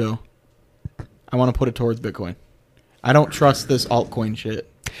in crypto, I want to put it towards Bitcoin. I don't trust this altcoin shit.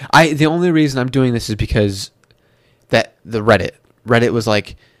 The only reason I'm doing this is because that the Reddit was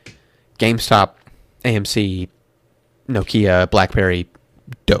like GameStop, AMC, Nokia, BlackBerry,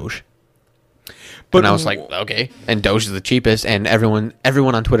 Doge. But And I was like, okay. And Doge is the cheapest, and everyone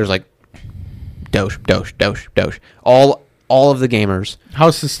on Twitter's like, Doge. All of the gamers. how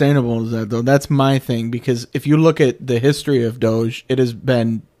sustainable is that though? That's my thing because if you look at the history of Doge, it has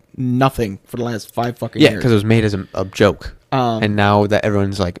been nothing for the last 5 fucking Yeah, years. because it was made as a joke. And now that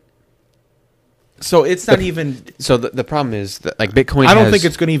everyone's like, So it's not even. so the problem is that like Bitcoin. I don't think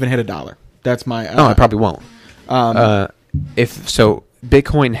it's going to even hit $1. That's my. No, it probably won't. If so,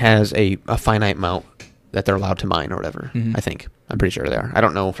 Bitcoin has a finite amount that they're allowed to mine or whatever. Mhm. I think I'm pretty sure they are. I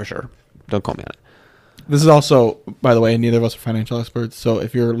don't know for sure. Don't call me on it. This is also, by the way, neither of us are financial experts. So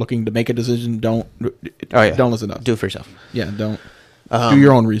if you're looking to make a decision, don't. Oh yeah, Don't listen to us. do it for yourself. Yeah, don't. Do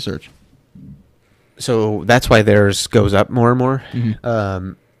your own research. So that's why theirs goes up more and more,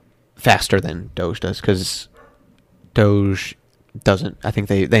 Mhm. faster than Doge does, because Doge doesn't. I think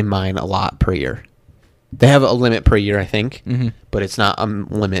they mine a lot per year. They have a limit per year, I think, Mhm. but it's not a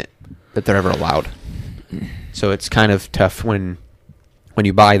limit that they're ever allowed. So it's kind of tough when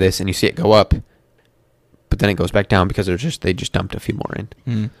you buy this and you see it go up, but then it goes back down because they just dumped a few more in.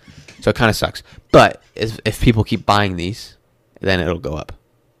 Mhm. So it kind of sucks. But if people keep buying these, then it'll go up.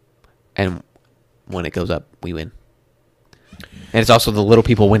 And when it goes up, we win. And it's also the little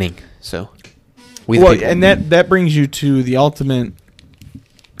people winning. So we the Well, people. and that brings you to the ultimate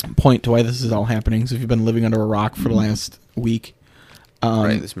point to why this is all happening. So if you've been living under a rock for the last week,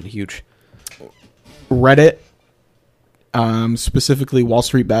 right, this has been huge. Reddit, specifically Wall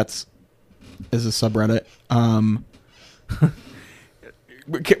Street Bets, is a subreddit.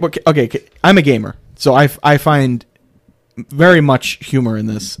 Okay, I'm a gamer, so I find very much humor in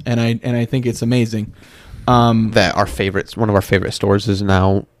this, and I think it's amazing. That one of our favorite stores is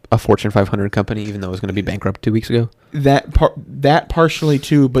now a Fortune 500 company, even though it was going to be bankrupt 2 weeks ago. That partially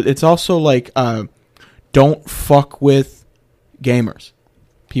too, but it's also like don't fuck with gamers.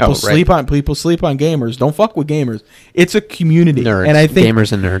 People sleep on gamers. Don't fuck with gamers. It's a community, Nerds, and I think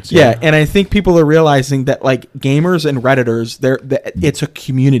gamers and nerds. Yeah, and I think people are realizing that like gamers and redditors, it's a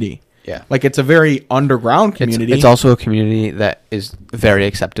community. Yeah. Like it's a very underground community. It's also a community that is very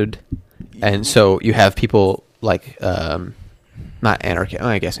accepted, and so you have people like not anarchists,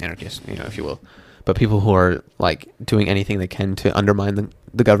 I guess anarchists, if you will, but people who are like doing anything they can to undermine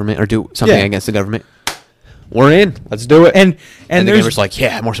the government or do something against the government. We're in. Let's do it. And the there's gamers like,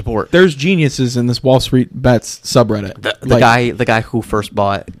 yeah, more support. There's geniuses in this Wall Street Bets subreddit. The guy who first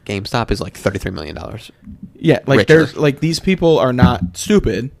bought GameStop is like $33 million. Yeah, like richer. there's like these people are not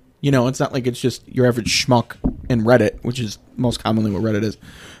stupid. It's not like it's just your average schmuck in Reddit, which is most commonly what Reddit is.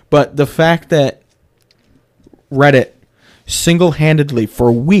 But the fact that Reddit single-handedly for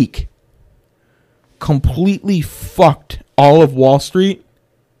a week completely fucked all of Wall Street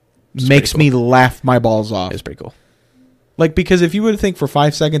makes me laugh my balls off. It's pretty cool. Like, because if you would think for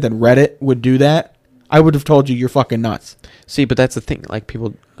 5 seconds that Reddit would do that, I would have told you you're fucking nuts. See, but that's the thing. Like,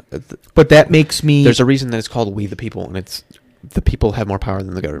 people... But that makes me... There's a reason that it's called We the People, and it's... The people have more power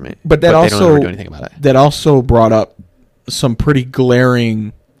than the government. But they don't ever do anything about it. That also brought up some pretty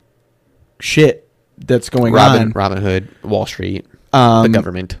glaring shit that's going on. Robinhood, Wall Street, the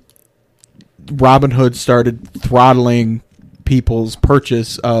government. Robinhood started throttling people's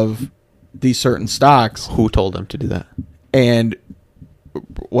purchase of these certain stocks. Who told them to do that? And,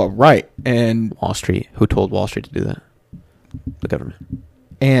 well, right. And Wall Street. Who told Wall Street to do that? The government.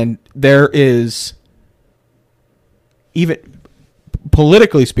 And there is even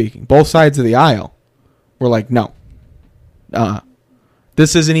politically speaking, both sides of the aisle were like, no.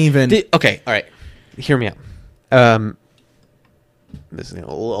 This isn't even... Okay, all right. Hear me out. This is a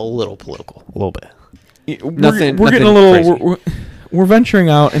little political. A little bit. We're getting a little... We're venturing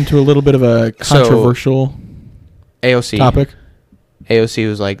out into a little bit of a controversial AOC topic. AOC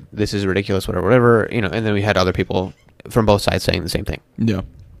was like, this is ridiculous, whatever, and then we had other people from both sides saying the same thing. Yeah.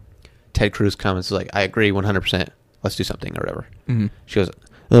 Ted Cruz comments like, I agree 100%. Let's do something or whatever. Mm-hmm. She goes,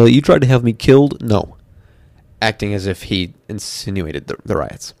 you tried to have me killed? No. Acting as if he insinuated the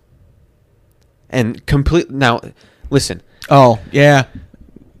riots. And now, listen. Oh, yeah.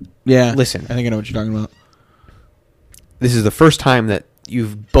 Yeah. Listen. I think I know what you're talking about. This is the first time that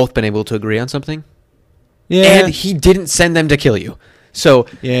you've both been able to agree on something. Yeah. And he didn't send them to kill you. So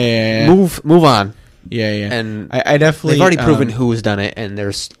yeah. Move on. Yeah. And I definitely... They've already proven who has done it, and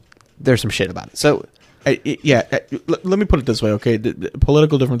there's some shit about it. So... let me put it this way, okay? The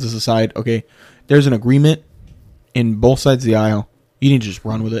political differences aside, okay? There's an agreement in both sides of the aisle. You need to just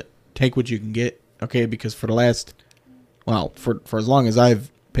run with it. Take what you can get, okay? Because for the last... Well, for as long as I've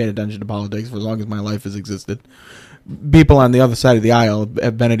paid attention to politics, for as long as my life has existed... People on the other side of the aisle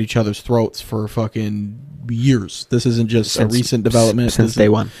have been at each other's throats for fucking years. This isn't just a recent development. Since day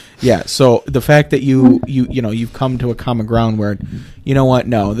one. Yeah, so the fact that you've come to a common ground where, you know what,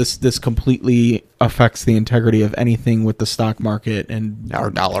 no, this completely affects the integrity of anything with the stock market and our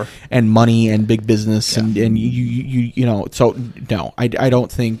dollar and money and big business and you know, so no, I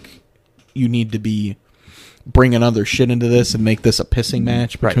don't think you need to be bringing other shit into this and make this a pissing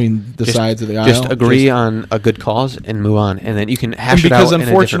match between the sides of the aisle. Just agree on a good cause and move on, and then you can hash it out. Because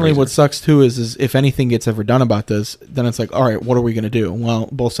unfortunately, what sucks too is if anything gets ever done about this, then it's like, all right, what are we going to do? Well,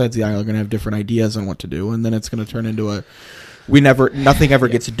 both sides of the aisle are going to have different ideas on what to do, and then it's going to turn into nothing ever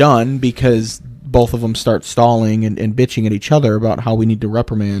gets done because both of them start stalling and bitching at each other about how we need to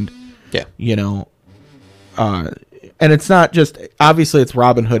reprimand. Yeah, and it's not just obviously it's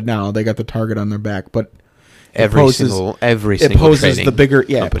Robin Hood now; they got the target on their back, but. Every single it poses the bigger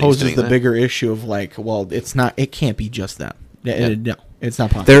bigger issue of like, well, it can't be just that. No, it's not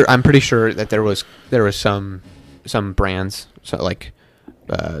possible. I'm pretty sure that there was some brands, so like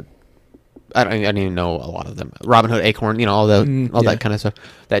I don't even know a lot of them. Robinhood, Acorn, all that kind of stuff.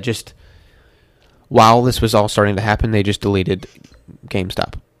 That just while this was all starting to happen, they just deleted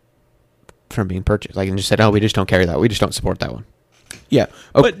GameStop from being purchased. Like, and just said, "Oh, we just don't carry that. We just don't support that one." Yeah,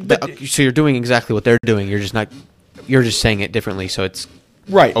 but so you're doing exactly what they're doing. You're just saying it differently. So it's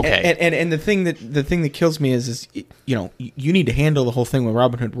right. Okay. And the thing that kills me is you need to handle the whole thing with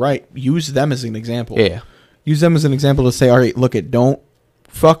Robinhood right. Use them as an example. Yeah. Use them as an example to say, all right, look, don't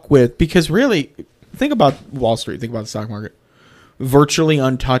fuck with, because really, think about Wall Street. Think about the stock market. Virtually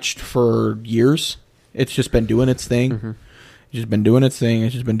untouched for years. It's just been doing its thing. Mm-hmm. It's just been doing its thing.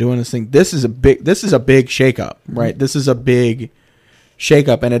 It's just been doing its thing. This is a big shakeup, right? This is a big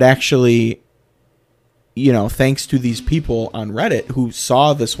shakeup, and it actually, thanks to these people on Reddit who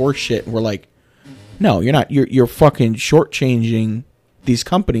saw this horse shit and were like, no, you're not. You're fucking shortchanging these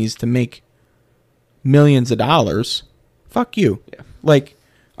companies to make millions of dollars. Fuck you. Yeah. Like,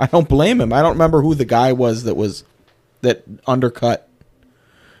 I don't blame him. I don't remember who the guy was that undercut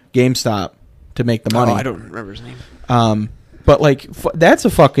GameStop to make the money. Oh, I don't remember his name. But like, that's a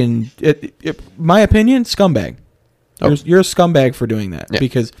fucking, my opinion, scumbag. You're a scumbag for doing that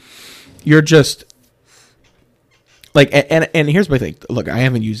because you're just like, and here's my thing. Look, I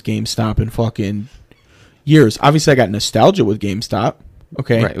haven't used GameStop in fucking years. Obviously, I got nostalgia with GameStop.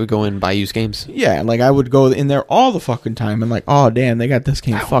 Okay, right. We go in and buy used games. Yeah, like I would go in there all the fucking time and like, oh damn, they got this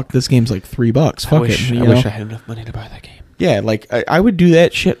game. Fuck, this game's like $3. Fuck I wish I had enough money to buy that game. Yeah, like I would do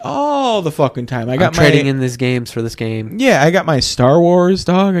that shit all the fucking time. I'm trading in these games for this game. Yeah, I got my Star Wars,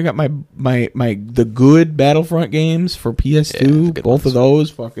 dog. I got my the good Battlefront games for PS2. Both ones. Of those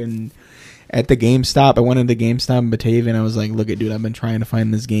fucking at the GameStop. I went into GameStop in Batavia and I was like, look at dude, I've been trying to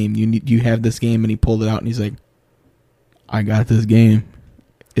find this game. You have this game, and he pulled it out and he's like, I got this game.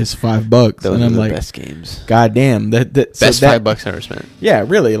 It's $5. Those and are I'm the like, best games. God damn, that best $5 I ever spent. Yeah,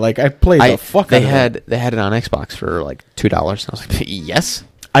 really. Like I played the fuck. They had it on Xbox for like $2. And I was like, yes.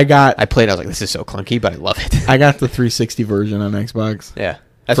 I played. I was like, this is so clunky, but I love it. I got the 360 version on Xbox. Yeah,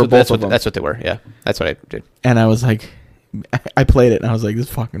 that's what they were. Yeah, that's what I did. And I was like, I played it and I was like, this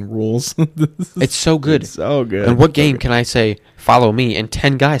fucking rules. It's so good. It's so good. And what game can I say, follow me, and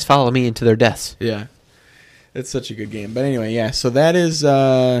 10 guys follow me into their deaths? Yeah. It's such a good game. But anyway, yeah, so that is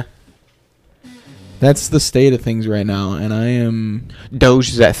that's the state of things right now, and I am Doge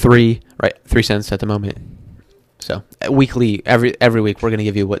is at 3 cents at the moment. So weekly, every week, we're gonna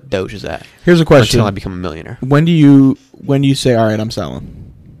give you what Doge is at Here's a question: until I become a millionaire. When do you say, all right, I'm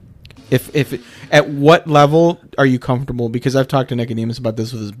selling? If at what level are you comfortable? Because I've talked to Nicodemus about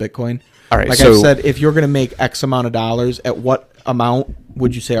this with his Bitcoin. All right, like so I've said, if you're going to make X amount of dollars, at what amount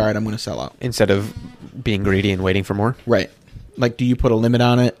would you say, all right, I'm going to sell out? instead of being greedy and waiting for more, Right. Like, do you put a limit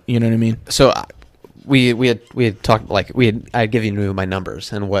on it? You know what I mean? so we had talked like I'd give you my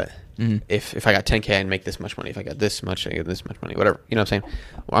numbers and what if I got 10K I'd make this much money. If I got this much, I get this much money. Whatever, you know what I'm saying?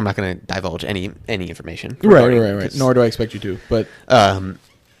 Well, I'm not going to divulge any information. Right. Nor do I expect you to. But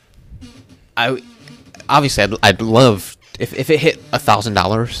I obviously I'd love if it hit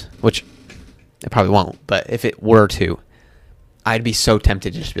 $1,000, which it probably won't, but if it were to, I'd be so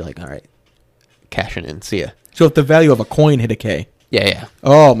tempted to just be like, all right, cashing in, see ya. so if the value of a coin hit a K, Yeah.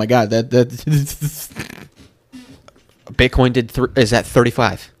 oh my God, that Bitcoin is at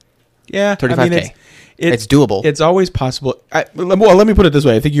 35. yeah, 35K. I mean, It's doable. It's always possible. Well, let me put it this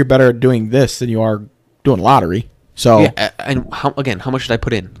way: I think you're better at doing this than you are doing lottery. So Yeah, and how much did I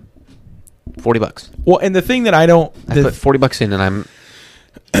put in? $40. well, and the thing that I don't, I put $40 in, and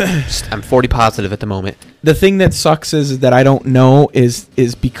I'm 40 positive at the moment. the thing that sucks is that I don't know is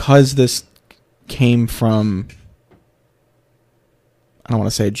because this came from, I don't want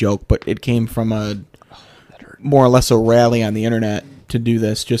to say a joke, but it came from a more or less a rally on the internet to do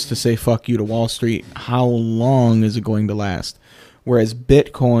this, just to say fuck you to Wall Street. How long is it going to last? Whereas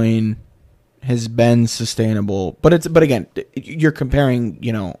Bitcoin has been sustainable, but again, you're comparing,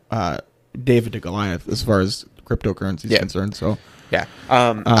 David to Goliath as far as cryptocurrency is concerned. So Yeah.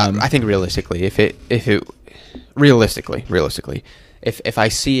 I think realistically, if I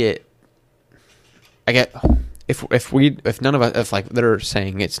see it, I get if none of us, if like they're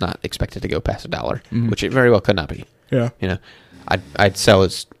saying it's not expected to go past $1, which it very well could not be. yeah, I'd sell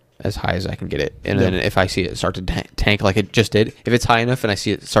as high as I can get it, and then if I see it start to tank like it just did, if it's high enough and I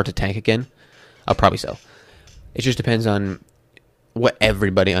see it start to tank again, I'll probably sell. It just depends on what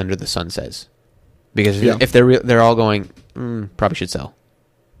everybody under the sun says, because if they're all going, probably should sell.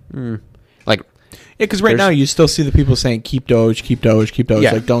 Like, because right now you still see the people saying keep Doge,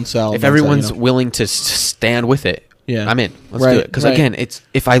 Yeah. like don't sell. if don't everyone's sell, willing to stand with it, Yeah. I'm in. Let's Right, do it. Because right. again, it's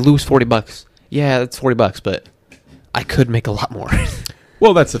if I lose $40, yeah, that's $40, but I could make a lot more.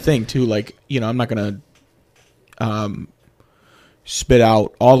 Well, that's the thing too. Like, I'm not gonna spit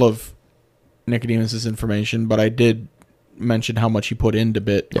out all of Nicodemus's information, but I did mention how much he put into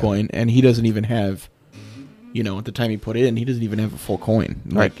Bitcoin, and he doesn't even have, at the time he put in, he doesn't even have a full coin.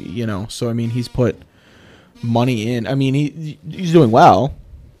 Like, so I mean, he's put money in. I mean, he's doing well,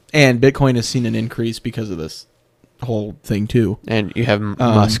 and Bitcoin has seen an increase because of this whole thing too. And you have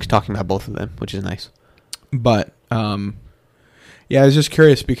Musk talking about both of them, which is nice. But yeah, I was just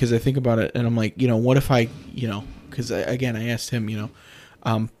curious because I think about it and I'm like, what if I, because again, I asked him,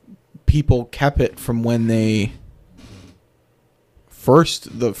 people kept it from when the first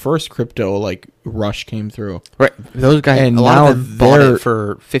crypto like rush came through. Right. Those guys, And a lot now of them bought it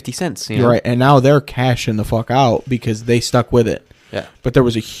for 50 cents. You're right. And now they're cashing the fuck out because they stuck with it. Yeah. But there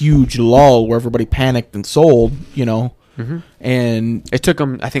was a huge lull where everybody panicked and sold, and It took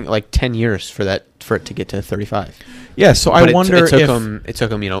them, I think, like 10 years for it to get to 35. yeah, so But I wonder it took if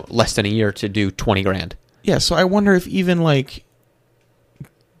them, less than a year to do 20 grand. yeah, so I wonder if even like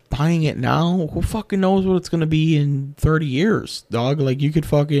buying it now, who fucking knows what it's going to be in 30 years, dog? Like, you could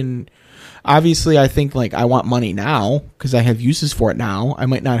fucking, obviously I think like I want money now because I have uses for it now. I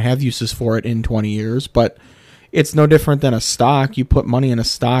might not have uses for it in 20 years, but it's no different than a stock. You put money in a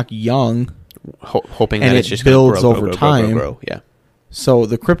stock young, Hoping and that it it's just going builds to grow, over grow, time. grow. Yeah. So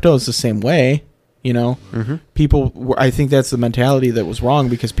the crypto is the same way, People were, I think that's the mentality that was wrong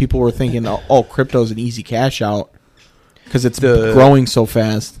because people were thinking, oh, crypto is an easy cash out because it's growing so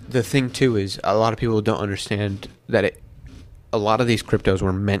fast. The thing too is a lot of people don't understand that a lot of these cryptos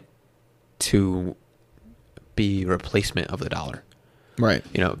were meant to be replacement of the dollar. Right.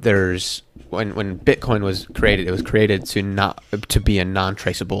 There's when Bitcoin was created, it was created to be a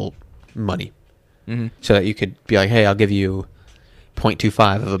non-traceable money, so that you could be like, hey, I'll give you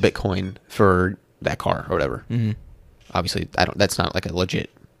 0.25 of a Bitcoin for that car or whatever. Obviously, that's not like a legit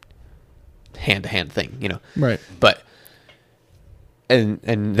hand-to-hand thing, Right. But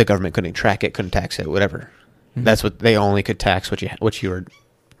and the government couldn't track it, couldn't tax it, whatever. That's what they only could tax what you were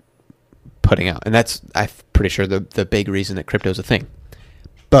putting out, and that's, I'm pretty sure, the big reason that crypto is a thing.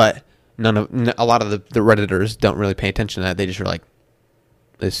 But a lot of the Redditors don't really pay attention to that. They just are like,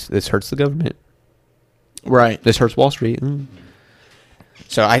 this hurts the government. Right. This hurts Wall Street.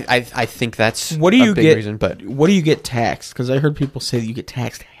 So I think that's what do you a big get, reason. But what do you get taxed? Because I heard people say that you get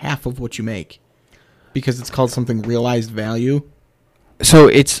taxed half of what you make. because it's called something realized value. So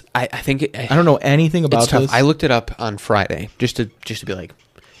it's I think I don't know anything about it's tough. this. I looked it up on Friday just to be like,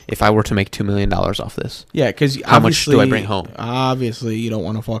 if I were to make $2 million off this, Yeah, because how much do I bring home? Obviously, you don't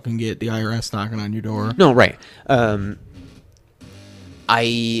want to fucking get the IRS knocking on your door. No, right. There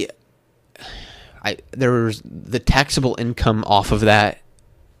was the taxable income off of that,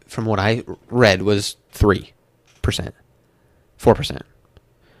 from what I read, was 3%, 4%.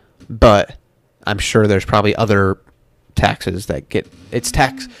 But I'm sure there's probably other taxes that get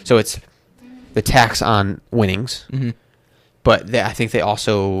so it's the tax on winnings. Mm-hmm. But I think they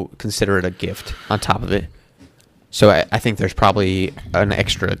also consider it a gift on top of it. So I think there's probably an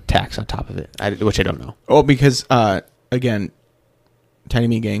extra tax on top of it, which I don't know. Oh, because again, Tiny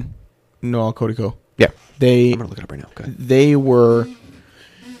Meat Gang, Noel Codico. Yeah, I'm gonna look it up right now. Go ahead. They were,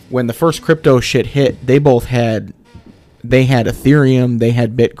 when the first crypto shit hit, they had Ethereum, they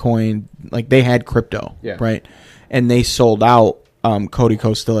had Bitcoin, like they had crypto, Yeah. right? And they sold out.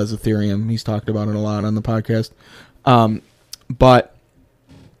 Codico still has Ethereum. He's talked about it a lot on the podcast. But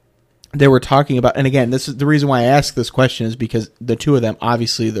they were talking about, and again, this is the reason why I ask this question, is because the two of them,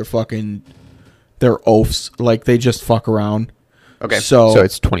 obviously, they're oafs. Like, they just fuck around. Okay, So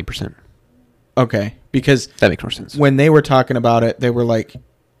it's 20%. Okay, because That makes more sense. when they were talking about it,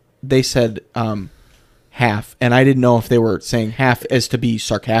 they said half, and I didn't know if they were saying half as to be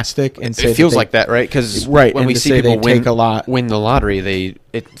sarcastic and say It feels like that, right? Because right, when and we to see say people they take a lot. win the lottery,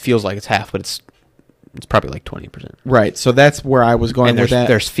 it feels like it's half, but it's probably like 20%. Right, so that's where I was going And with that.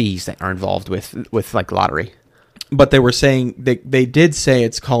 there's fees that are involved with like lottery. But they were saying they did say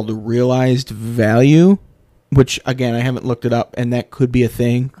it's called a realized value, which again I haven't looked it up, and that could be a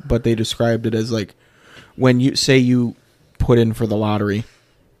thing. But they described it as like when you say you put in for the lottery,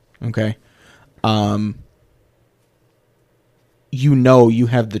 okay, you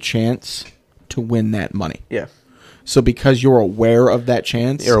have the chance to win that money. Yeah. So because you're aware of that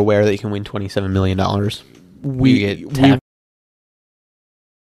chance, You're aware that you can win $27 million. we You get taxed.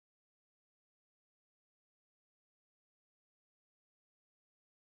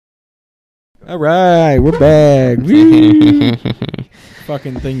 All right, we're back. Woo.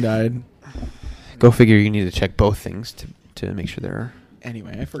 Fucking thing died. Go figure. You need to check both things to make sure they're.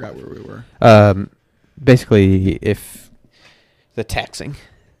 Anyway, I forgot where we were. Basically, if the taxing.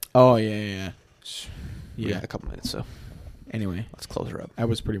 Oh yeah. We got a couple minutes, so Anyway, let's close her up. I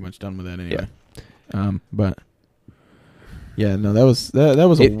was pretty much done with that anyway. But yeah, no, that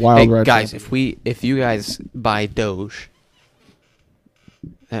was a wild ride, guys. If you guys buy Doge,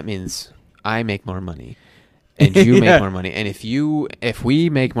 that means I make more money, and you Yeah. make more money, and if we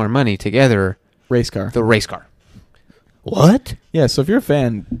make more money together, race car. the race car. What? Yeah, so if you're a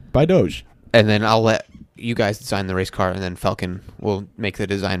fan, buy Doge. And then I'll let you guys design the race car, and then Falcon will make the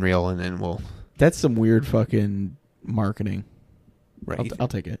design reel, and then we'll. That's some weird fucking marketing. Right. I'll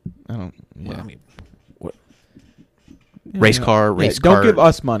take it. I don't. Yeah. Well, I mean, Yeah, race no. car, Yeah, race car. Don't give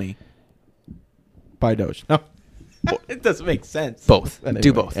us money. Buy Doge. No. It doesn't make sense. Both. But anyway,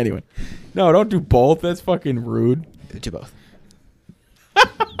 Do both. Anyway. No, don't do both. That's fucking rude. Do both.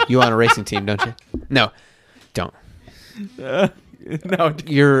 You want a racing team, don't you? No, don't. No.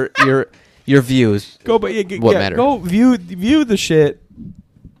 Your views. Go, but What matter? Go view the shit.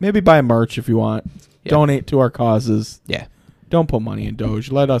 Maybe buy merch if you want. Yeah. Donate to our causes. Yeah. Don't put money in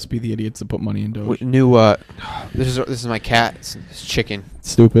Doge. Let us be the idiots that put money in Doge. New. This is my cat. It's Chicken.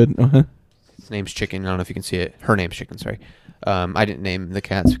 Stupid. His name's Chicken. I don't know if you can see it. Her name's Chicken. Sorry. I didn't name the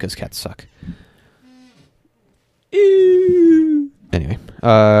cats because cats suck. Anyway,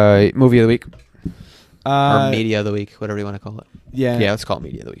 movie of the week or media of the week, whatever you want to call it. Yeah. Yeah, let's call it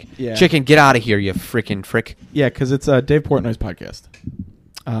media of the week. Yeah. Chicken, get out of here, you freaking frick. Yeah, because it's Dave Portnoy's podcast.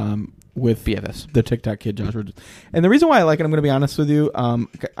 With BFFs. the TikTok kid Josh Ridges. And the reason why I like it, I'm going to be honest with you,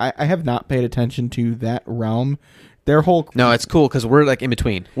 I have not paid attention to that realm. Their whole No, it's cool because we're like in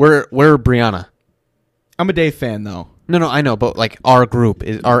between. We're Brianna. I'm a Dave fan though. No, I know, but like our age group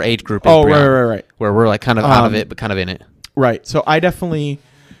is Oh, Brianna, right. where we're like kind of out of it, but kind of in it. Right. So I definitely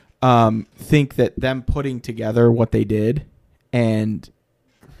think that them putting together what they did, and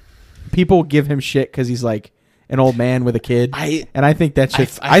people give him shit because he's like an old man with a kid. And I think that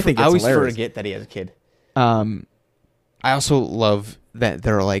shit. I think it's always hilarious. forget that he has a kid. I also love that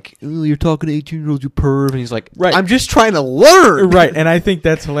they're like, "Ooh, you're talking to 18-year-olds, you perv," and he's like, Right. I'm just trying to learn. right, and I think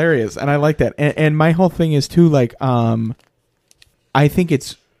that's hilarious, and I like that. And my whole thing is too, like, I think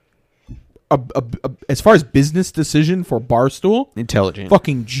it's a as far as business decision for Barstool, Intelligent.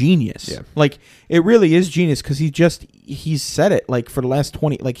 fucking genius. Yeah. Like, it really is genius because he's said it like for the last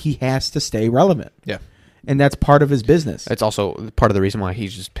 20, like he has to stay relevant. Yeah. and that's part of his business. It's also part of the reason why he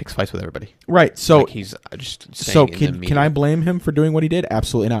just picks fights with everybody. Right. So Like he's just staying in the can media. I blame him for doing what he did?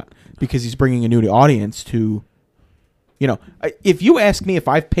 Absolutely not, because he's bringing a new audience to. If you ask me if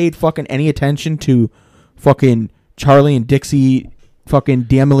I've paid fucking any attention to fucking Charlie and Dixie, fucking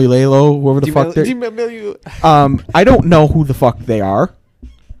D'Amelio Lalo, whoever the fuck they're, I don't know who the fuck they are.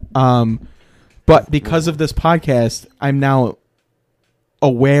 But because of this podcast, I'm now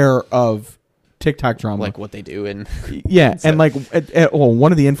aware of TikTok drama, like what they do, and yeah, and like,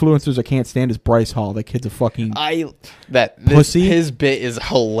 one of the influencers I can't stand is Bryce Hall. That kid's a fucking pussy. His bit is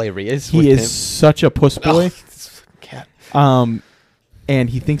hilarious. He is such a puss boy. This cat. And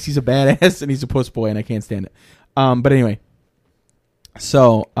he thinks he's a badass, and he's a puss boy, and I can't stand it. But anyway,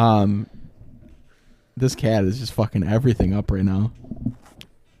 so this cat is just fucking everything up right now.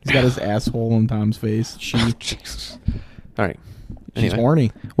 He's got his asshole in Tom's face. Jesus. All right. She's Anyway.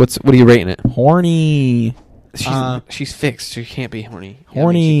 horny. What are you rating it? Horny. She's fixed. She can't be horny.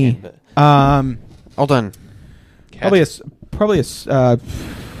 Horny. Yeah, I mean, she can, but all done. Probably a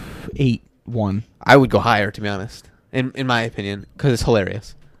 8-1. I would go higher, to be honest. In my opinion, because it's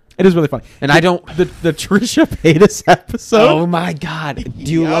hilarious. It is really funny. And I don't. The Trisha Paytas episode. Oh my God!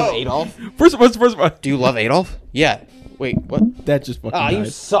 Do you love Adolf? First of all, Do you love Adolf? Yeah. Wait, what? that just fucking. You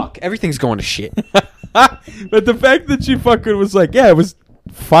died. suck. Everything's going to shit. But the fact that she fucking was like, yeah, it was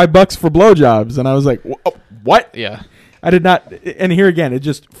 $5 for blowjobs, and I was like, what? Yeah. I did not. And here again, it's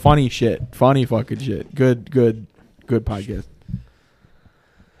just funny shit, funny fucking shit. Good podcast.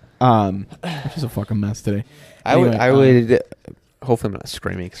 Which is a fucking mess today. Anyway, I would. Hopefully, I'm not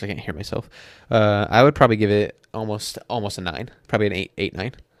screaming because I can't hear myself. I would probably give it almost a 9. Probably an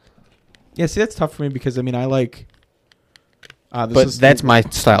 8-9. Yeah, see, that's tough for me because I mean, I like. That's my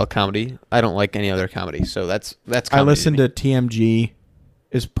style of comedy. I don't like any other comedy, so that's. Comedy I listen to to TMG.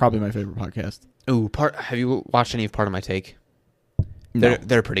 Is probably my favorite podcast. Ooh, have you watched any of Part of My Take? No.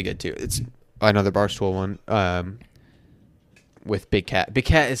 They're pretty good too. It's another Barstool one. With Big Cat. Big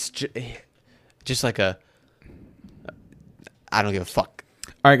Cat is just like a. I don't give a fuck.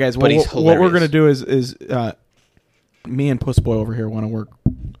 All right, guys. But he's what we're hilarious. gonna do is me and Puss Boy over here want to work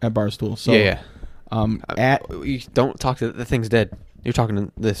at Barstool. So yeah. at You don't talk to the thing's dead. You're talking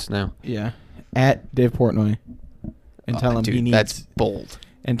to this now. at Dave Portnoy, and tell him dude, he needs. that's bold.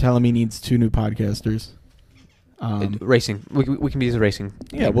 And tell him he needs 2 new podcasters. Racing. We can be his racing.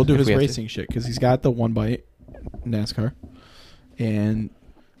 Yeah, we'll do if his we have to. racing shit because he's got the One Bite NASCAR, and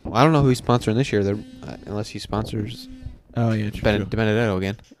Well, I don't know who he's sponsoring this year. Unless he sponsors oh yeah, true. Benedetto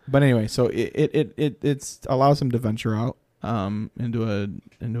again. But anyway, so it allows him to venture out into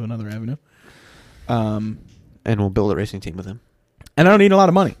another avenue. And we'll build a racing team with him. And I don't need a lot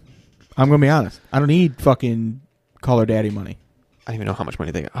of money. I'm gonna be honest. I don't need fucking Call Her Daddy money. I don't even know how much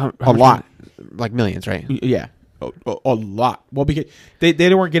money they got. A lot. Like millions, right? Yeah, a lot. Well, because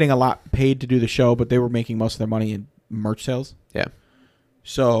they weren't getting a lot paid to do the show, but they were making most of their money in merch sales. Yeah.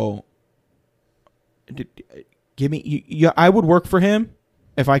 So, give me. I would work for him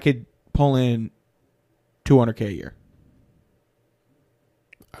if I could pull in $200K a year.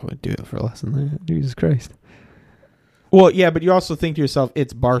 I would do it for less than that. Jesus Christ. Well, yeah, but you also think to yourself,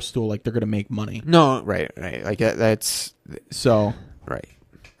 it's Barstool, like they're gonna make money. No, right. Like that's So, right.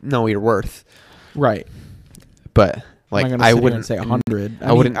 Know your worth, right. but like I'm not gonna I sit here wouldn't and say 100.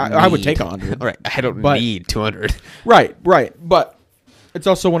 I wouldn't. I would need- take 100. All right. I don't But- need 200. Right. But it's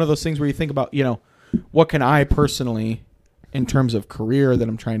also one of those things where you think about, what can I personally, in terms of career that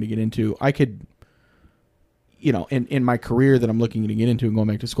I'm trying to get into, I could, in my career that I'm looking to get into and going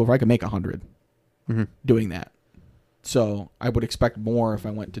back to school, if I could make 100 Mm-hmm. doing that. So I would expect more if I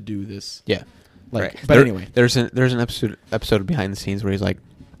went to do this. Yeah. Like, Right. but anyway, there's an episode of behind the scenes where he's like,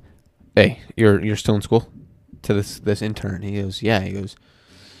 "Hey, you're still in school?" To this intern, he goes, "Yeah." He goes,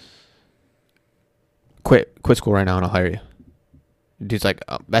 "Quit school right now, and I'll hire you." Dude's like,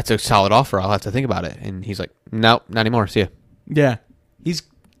 oh, "That's a solid offer. I'll have to think about it." And he's like, "Nope, not anymore. See ya." yeah, he's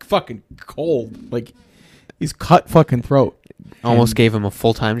fucking cold. Like, he's cut fucking throat. Almost And- gave him a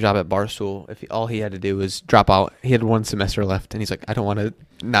full-time job at Barstool. If all he had to do was drop out, he had 1 semester left, and he's like, "I don't want to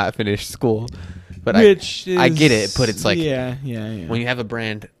not finish school." But I get it, but it's like yeah. when you have a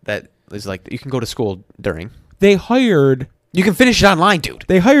brand that is like you can go to school during, They hired you can finish it online, dude.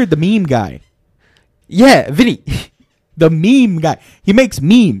 the meme guy. Yeah, Vinny. The meme guy. He makes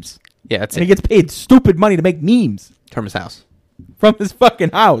memes. Yeah, that's And he it. gets paid stupid money to make memes From his house. from his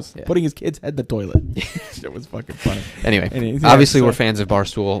fucking house, Yeah. putting his kid's head in the toilet. It was fucking funny. Anyway, Anyways, obviously yeah, so- we're fans of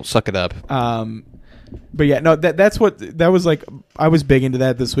Barstool. Suck it up. But yeah, no, that was like, I was big into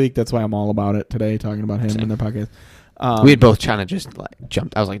that this week. That's why I'm all about it today, talking about him Same. and their podcast. We had both kind of just like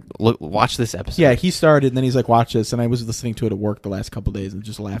jumped. I was like, "Look, watch this episode." Yeah, he started, and then he's like, "Watch this," and I was listening to it at work the last couple days and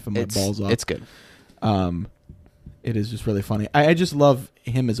just laughing my balls off. It's good. It is just really funny. I just love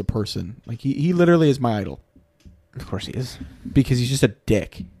him as a person. Like he literally is my idol Of course he is. because he's just a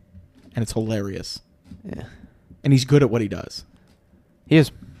dick, and it's hilarious, Yeah, and he's good at what he does. he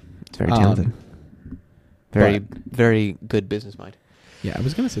is. It's very talented. Very good business mind. Yeah, I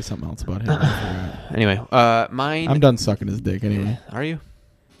was gonna say something else about him. but I forgot. Anyway, mine. I'm done sucking his dick anyway. Are you?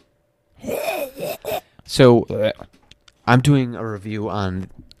 So, I'm doing a review on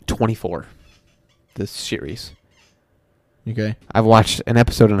 24, this series. Okay. I've watched an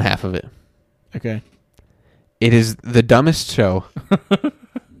episode and a half of it. Okay. It is the dumbest show.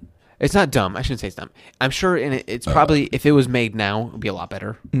 It's not dumb. I shouldn't say it's dumb. I'm sure it's probably, if it was made now, it would be a lot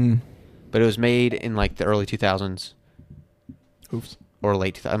better. Mm. But it was made in like the early 2000s. Oops. Or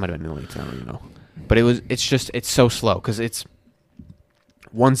late 2000s. It might have been in the late 2000s. I don't even know. But it's so slow because it's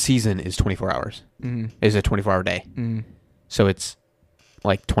one season is 24 hours. Mm. Is a 24-hour day. Mm. So it's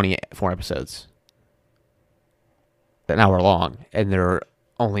like 24 episodes. An hour long. And they're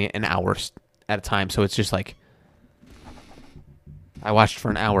only an hour at a time. So it's just like, I watched for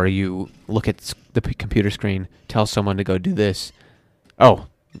an hour. You look at the computer screen, tell someone to go do this. Oh,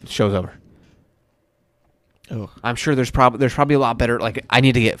 show's over. Oh. I'm sure there's probably a lot better. Like, I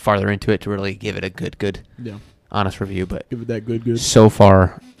need to get farther into it to really give it a good, Yeah. honest review. But Give it that good. so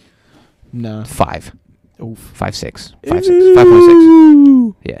far, No. 5, Oof. 5.6,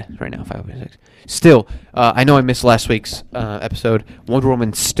 5.6. Yeah, right now 5.6. Still, I know I missed last week's episode. Wonder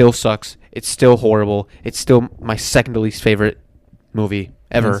Woman still sucks. It's still horrible. It's still my second to least favorite movie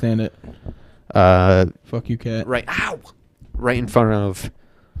ever. Can't stand it. Fuck you, cat. Right in front of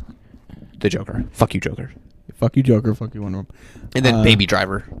the Joker. Fuck you, Joker. Fuck you, Joker. Fuck you, Wonder Woman. And then Baby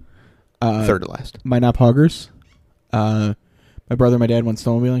Driver, third to last. My Not Poggers. My brother and my dad went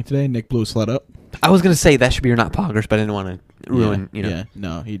snowmobiling today. Nick blew a sled up. I was gonna say that should be your Not Poggers, but I didn't want to ruin. Yeah,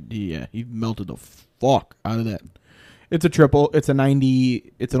 no, he melted the fuck out of that. It's a triple. It's a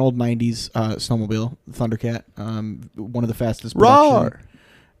 90. It's an old 90s snowmobile, Thundercat. One of the fastest. Roar!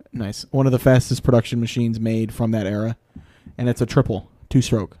 Nice. One of the fastest production machines made from that era, and it's a triple,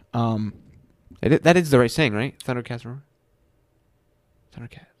 2-stroke. That is the right saying, right? Thundercats.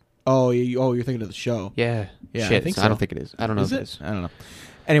 Thundercat. Oh, you're thinking of the show. Yeah. Yeah, Shit, I think I so. don't think it is. I don't know Is if it? it is. I don't know.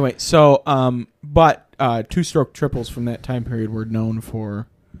 Anyway, so but 2-stroke triples from that time period were known for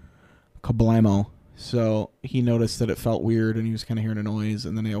kablamo. So he noticed that it felt weird, and he was kind of hearing a noise.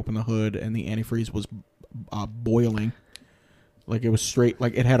 And then they opened the hood, and the antifreeze was boiling, like it was straight,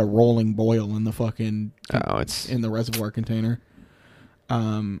 like it had a rolling boil in the fucking in the reservoir container.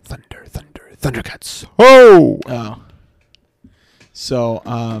 Thundercats. Oh. So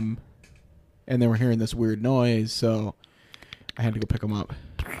and they were hearing this weird noise, so I had to go pick them up.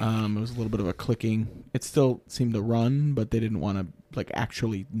 It was a little bit of a clicking. It still seemed to run, but they didn't want to like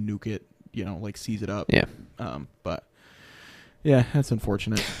actually nuke it, like seize it up. Yeah. But yeah, that's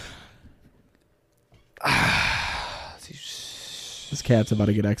unfortunate. This cat's about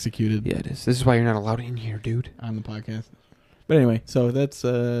to get executed. Yeah, it is. This is why you're not allowed in here, dude. On the podcast. But anyway, so that's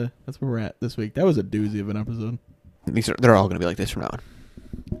where we're at this week. That was a doozy of an episode. They're all going to be like this from now on.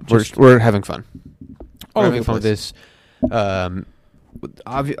 We're having fun. We're having fun with this.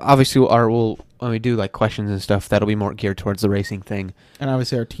 Obviously, when we do like questions and stuff, that'll be more geared towards the racing thing. And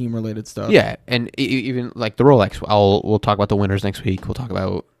obviously our team related stuff. Yeah, and even like the Rolex, we'll talk about the winners next week. We'll talk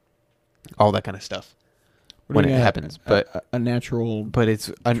about all that kind of stuff when it happens. But a natural, but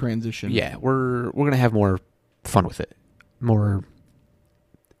it's transition. Yeah, we're gonna have more fun with it. More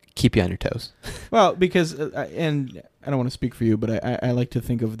keep you on your toes. Well, because and I don't want to speak for you, but I like to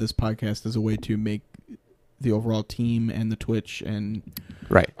think of this podcast as a way to make the overall team and the Twitch and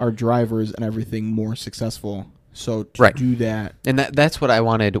our drivers and everything more successful. So to do that, and that's what I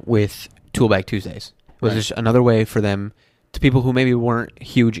wanted with Toolbag Tuesdays. Was just another way for them, to people who maybe weren't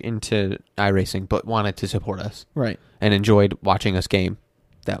huge into iRacing but wanted to support us, and enjoyed watching us game.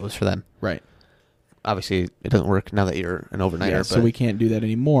 That was for them, Obviously, it doesn't work now that you're an overnighter. Yeah, so we can't do that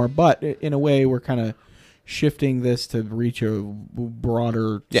anymore. But in a way, we're kind of shifting this to reach a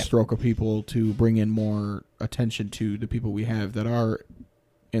broader stroke of people, to bring in more attention to the people we have that are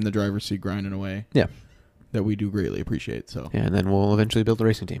in the driver's seat grinding away. Yeah. That we do greatly appreciate. So yeah, and then we'll eventually build a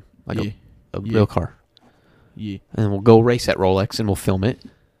racing team, like a real car. Yeah. And then we'll go race at Rolex, and we'll film it.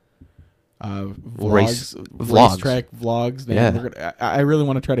 We'll racetrack vlogs. Yeah. I really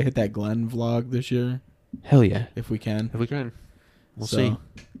want to try to hit that Glen vlog this year. Hell yeah. If we can. We'll see.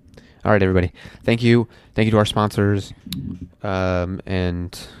 All right, everybody. Thank you. Thank you to our sponsors.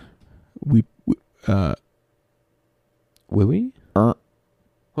 And Will we?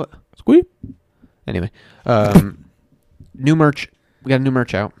 What? Squeak. Anyway, new merch. We got a new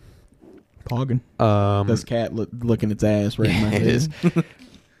merch out. Poggin. This cat licking its ass right in my it face. is.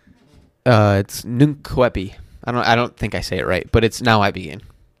 It's Nunkwepi. I don't think I say it right, but it's Now I Begin,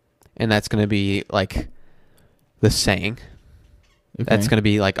 and that's gonna be like the saying. Okay. That's gonna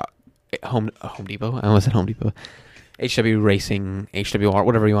be like Home Depot. I almost said Home Depot. HW Racing, HWR,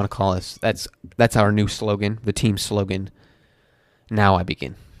 whatever you want to call us. That's our new slogan, the team slogan. Now I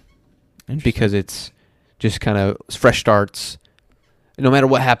Begin, because it's just kind of fresh starts. No matter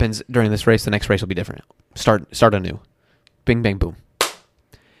what happens during this race, the next race will be different. Start anew. Bing bang boom.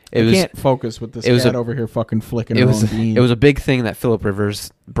 You can't focus with this cat over here fucking flicking her own bean. It was a big thing that Phillip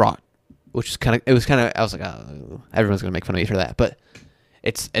Rivers brought, which is kind of. I was like, oh, everyone's gonna make fun of me for that, but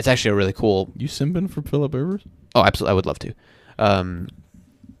it's actually a really cool. You simping for Phillip Rivers? Oh, absolutely, I would love to.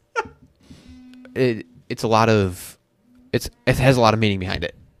 It's a lot of, it has a lot of meaning behind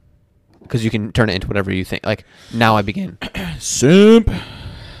it, because you can turn it into whatever you think. Like, Now I Begin. Simp.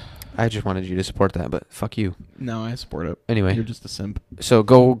 I just wanted you to support that, but fuck you. No, I support it. Anyway, you're just a simp. So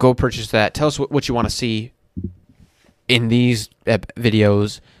go purchase that. Tell us what you want to see in these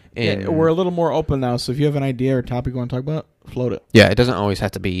videos. Yeah, we're a little more open now, so if you have an idea or topic you want to talk about, float it. Yeah, it doesn't always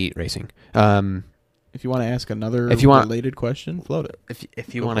have to be racing. If you want to ask another related question, float it.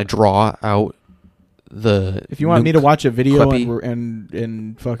 If you want to draw out the, if you want me to watch a video Queppy,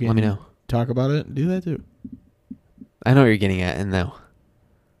 and fucking let me know. Talk about it, do that too. I know what you're getting at, and no.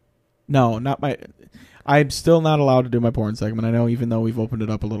 No, not my. I'm still not allowed to do my porn segment. I know, even though we've opened it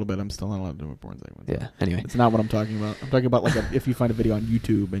up a little bit, I'm still not allowed to do my porn segment. Yeah. Anyway, it's not what I'm talking about. I'm talking about like if you find a video on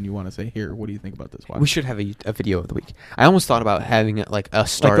YouTube and you want to say, "Here, what do you think about this?" Watch. We should have a video of the week. I almost thought about having it like a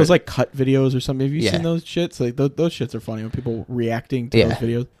start. Like those like cut videos or something. Have you seen those shits? Like those shits are funny when people reacting to those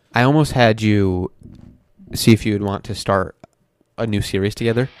videos. I almost had you see if you would want to start a new series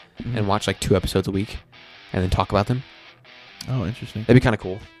together and watch like 2 episodes a week and then talk about them. Oh, interesting. That'd be kind of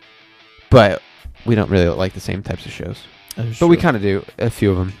cool. But we don't really like the same types of shows. But we kind of do a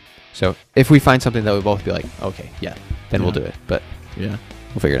few of them. So if we find something that we both be like, okay, yeah, then we'll do it. But yeah,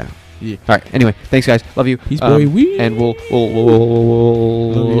 we'll figure it out. Yeah. All right. Anyway, thanks guys. Love you. Peace, boy. And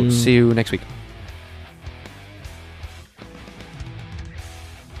we'll see you next week.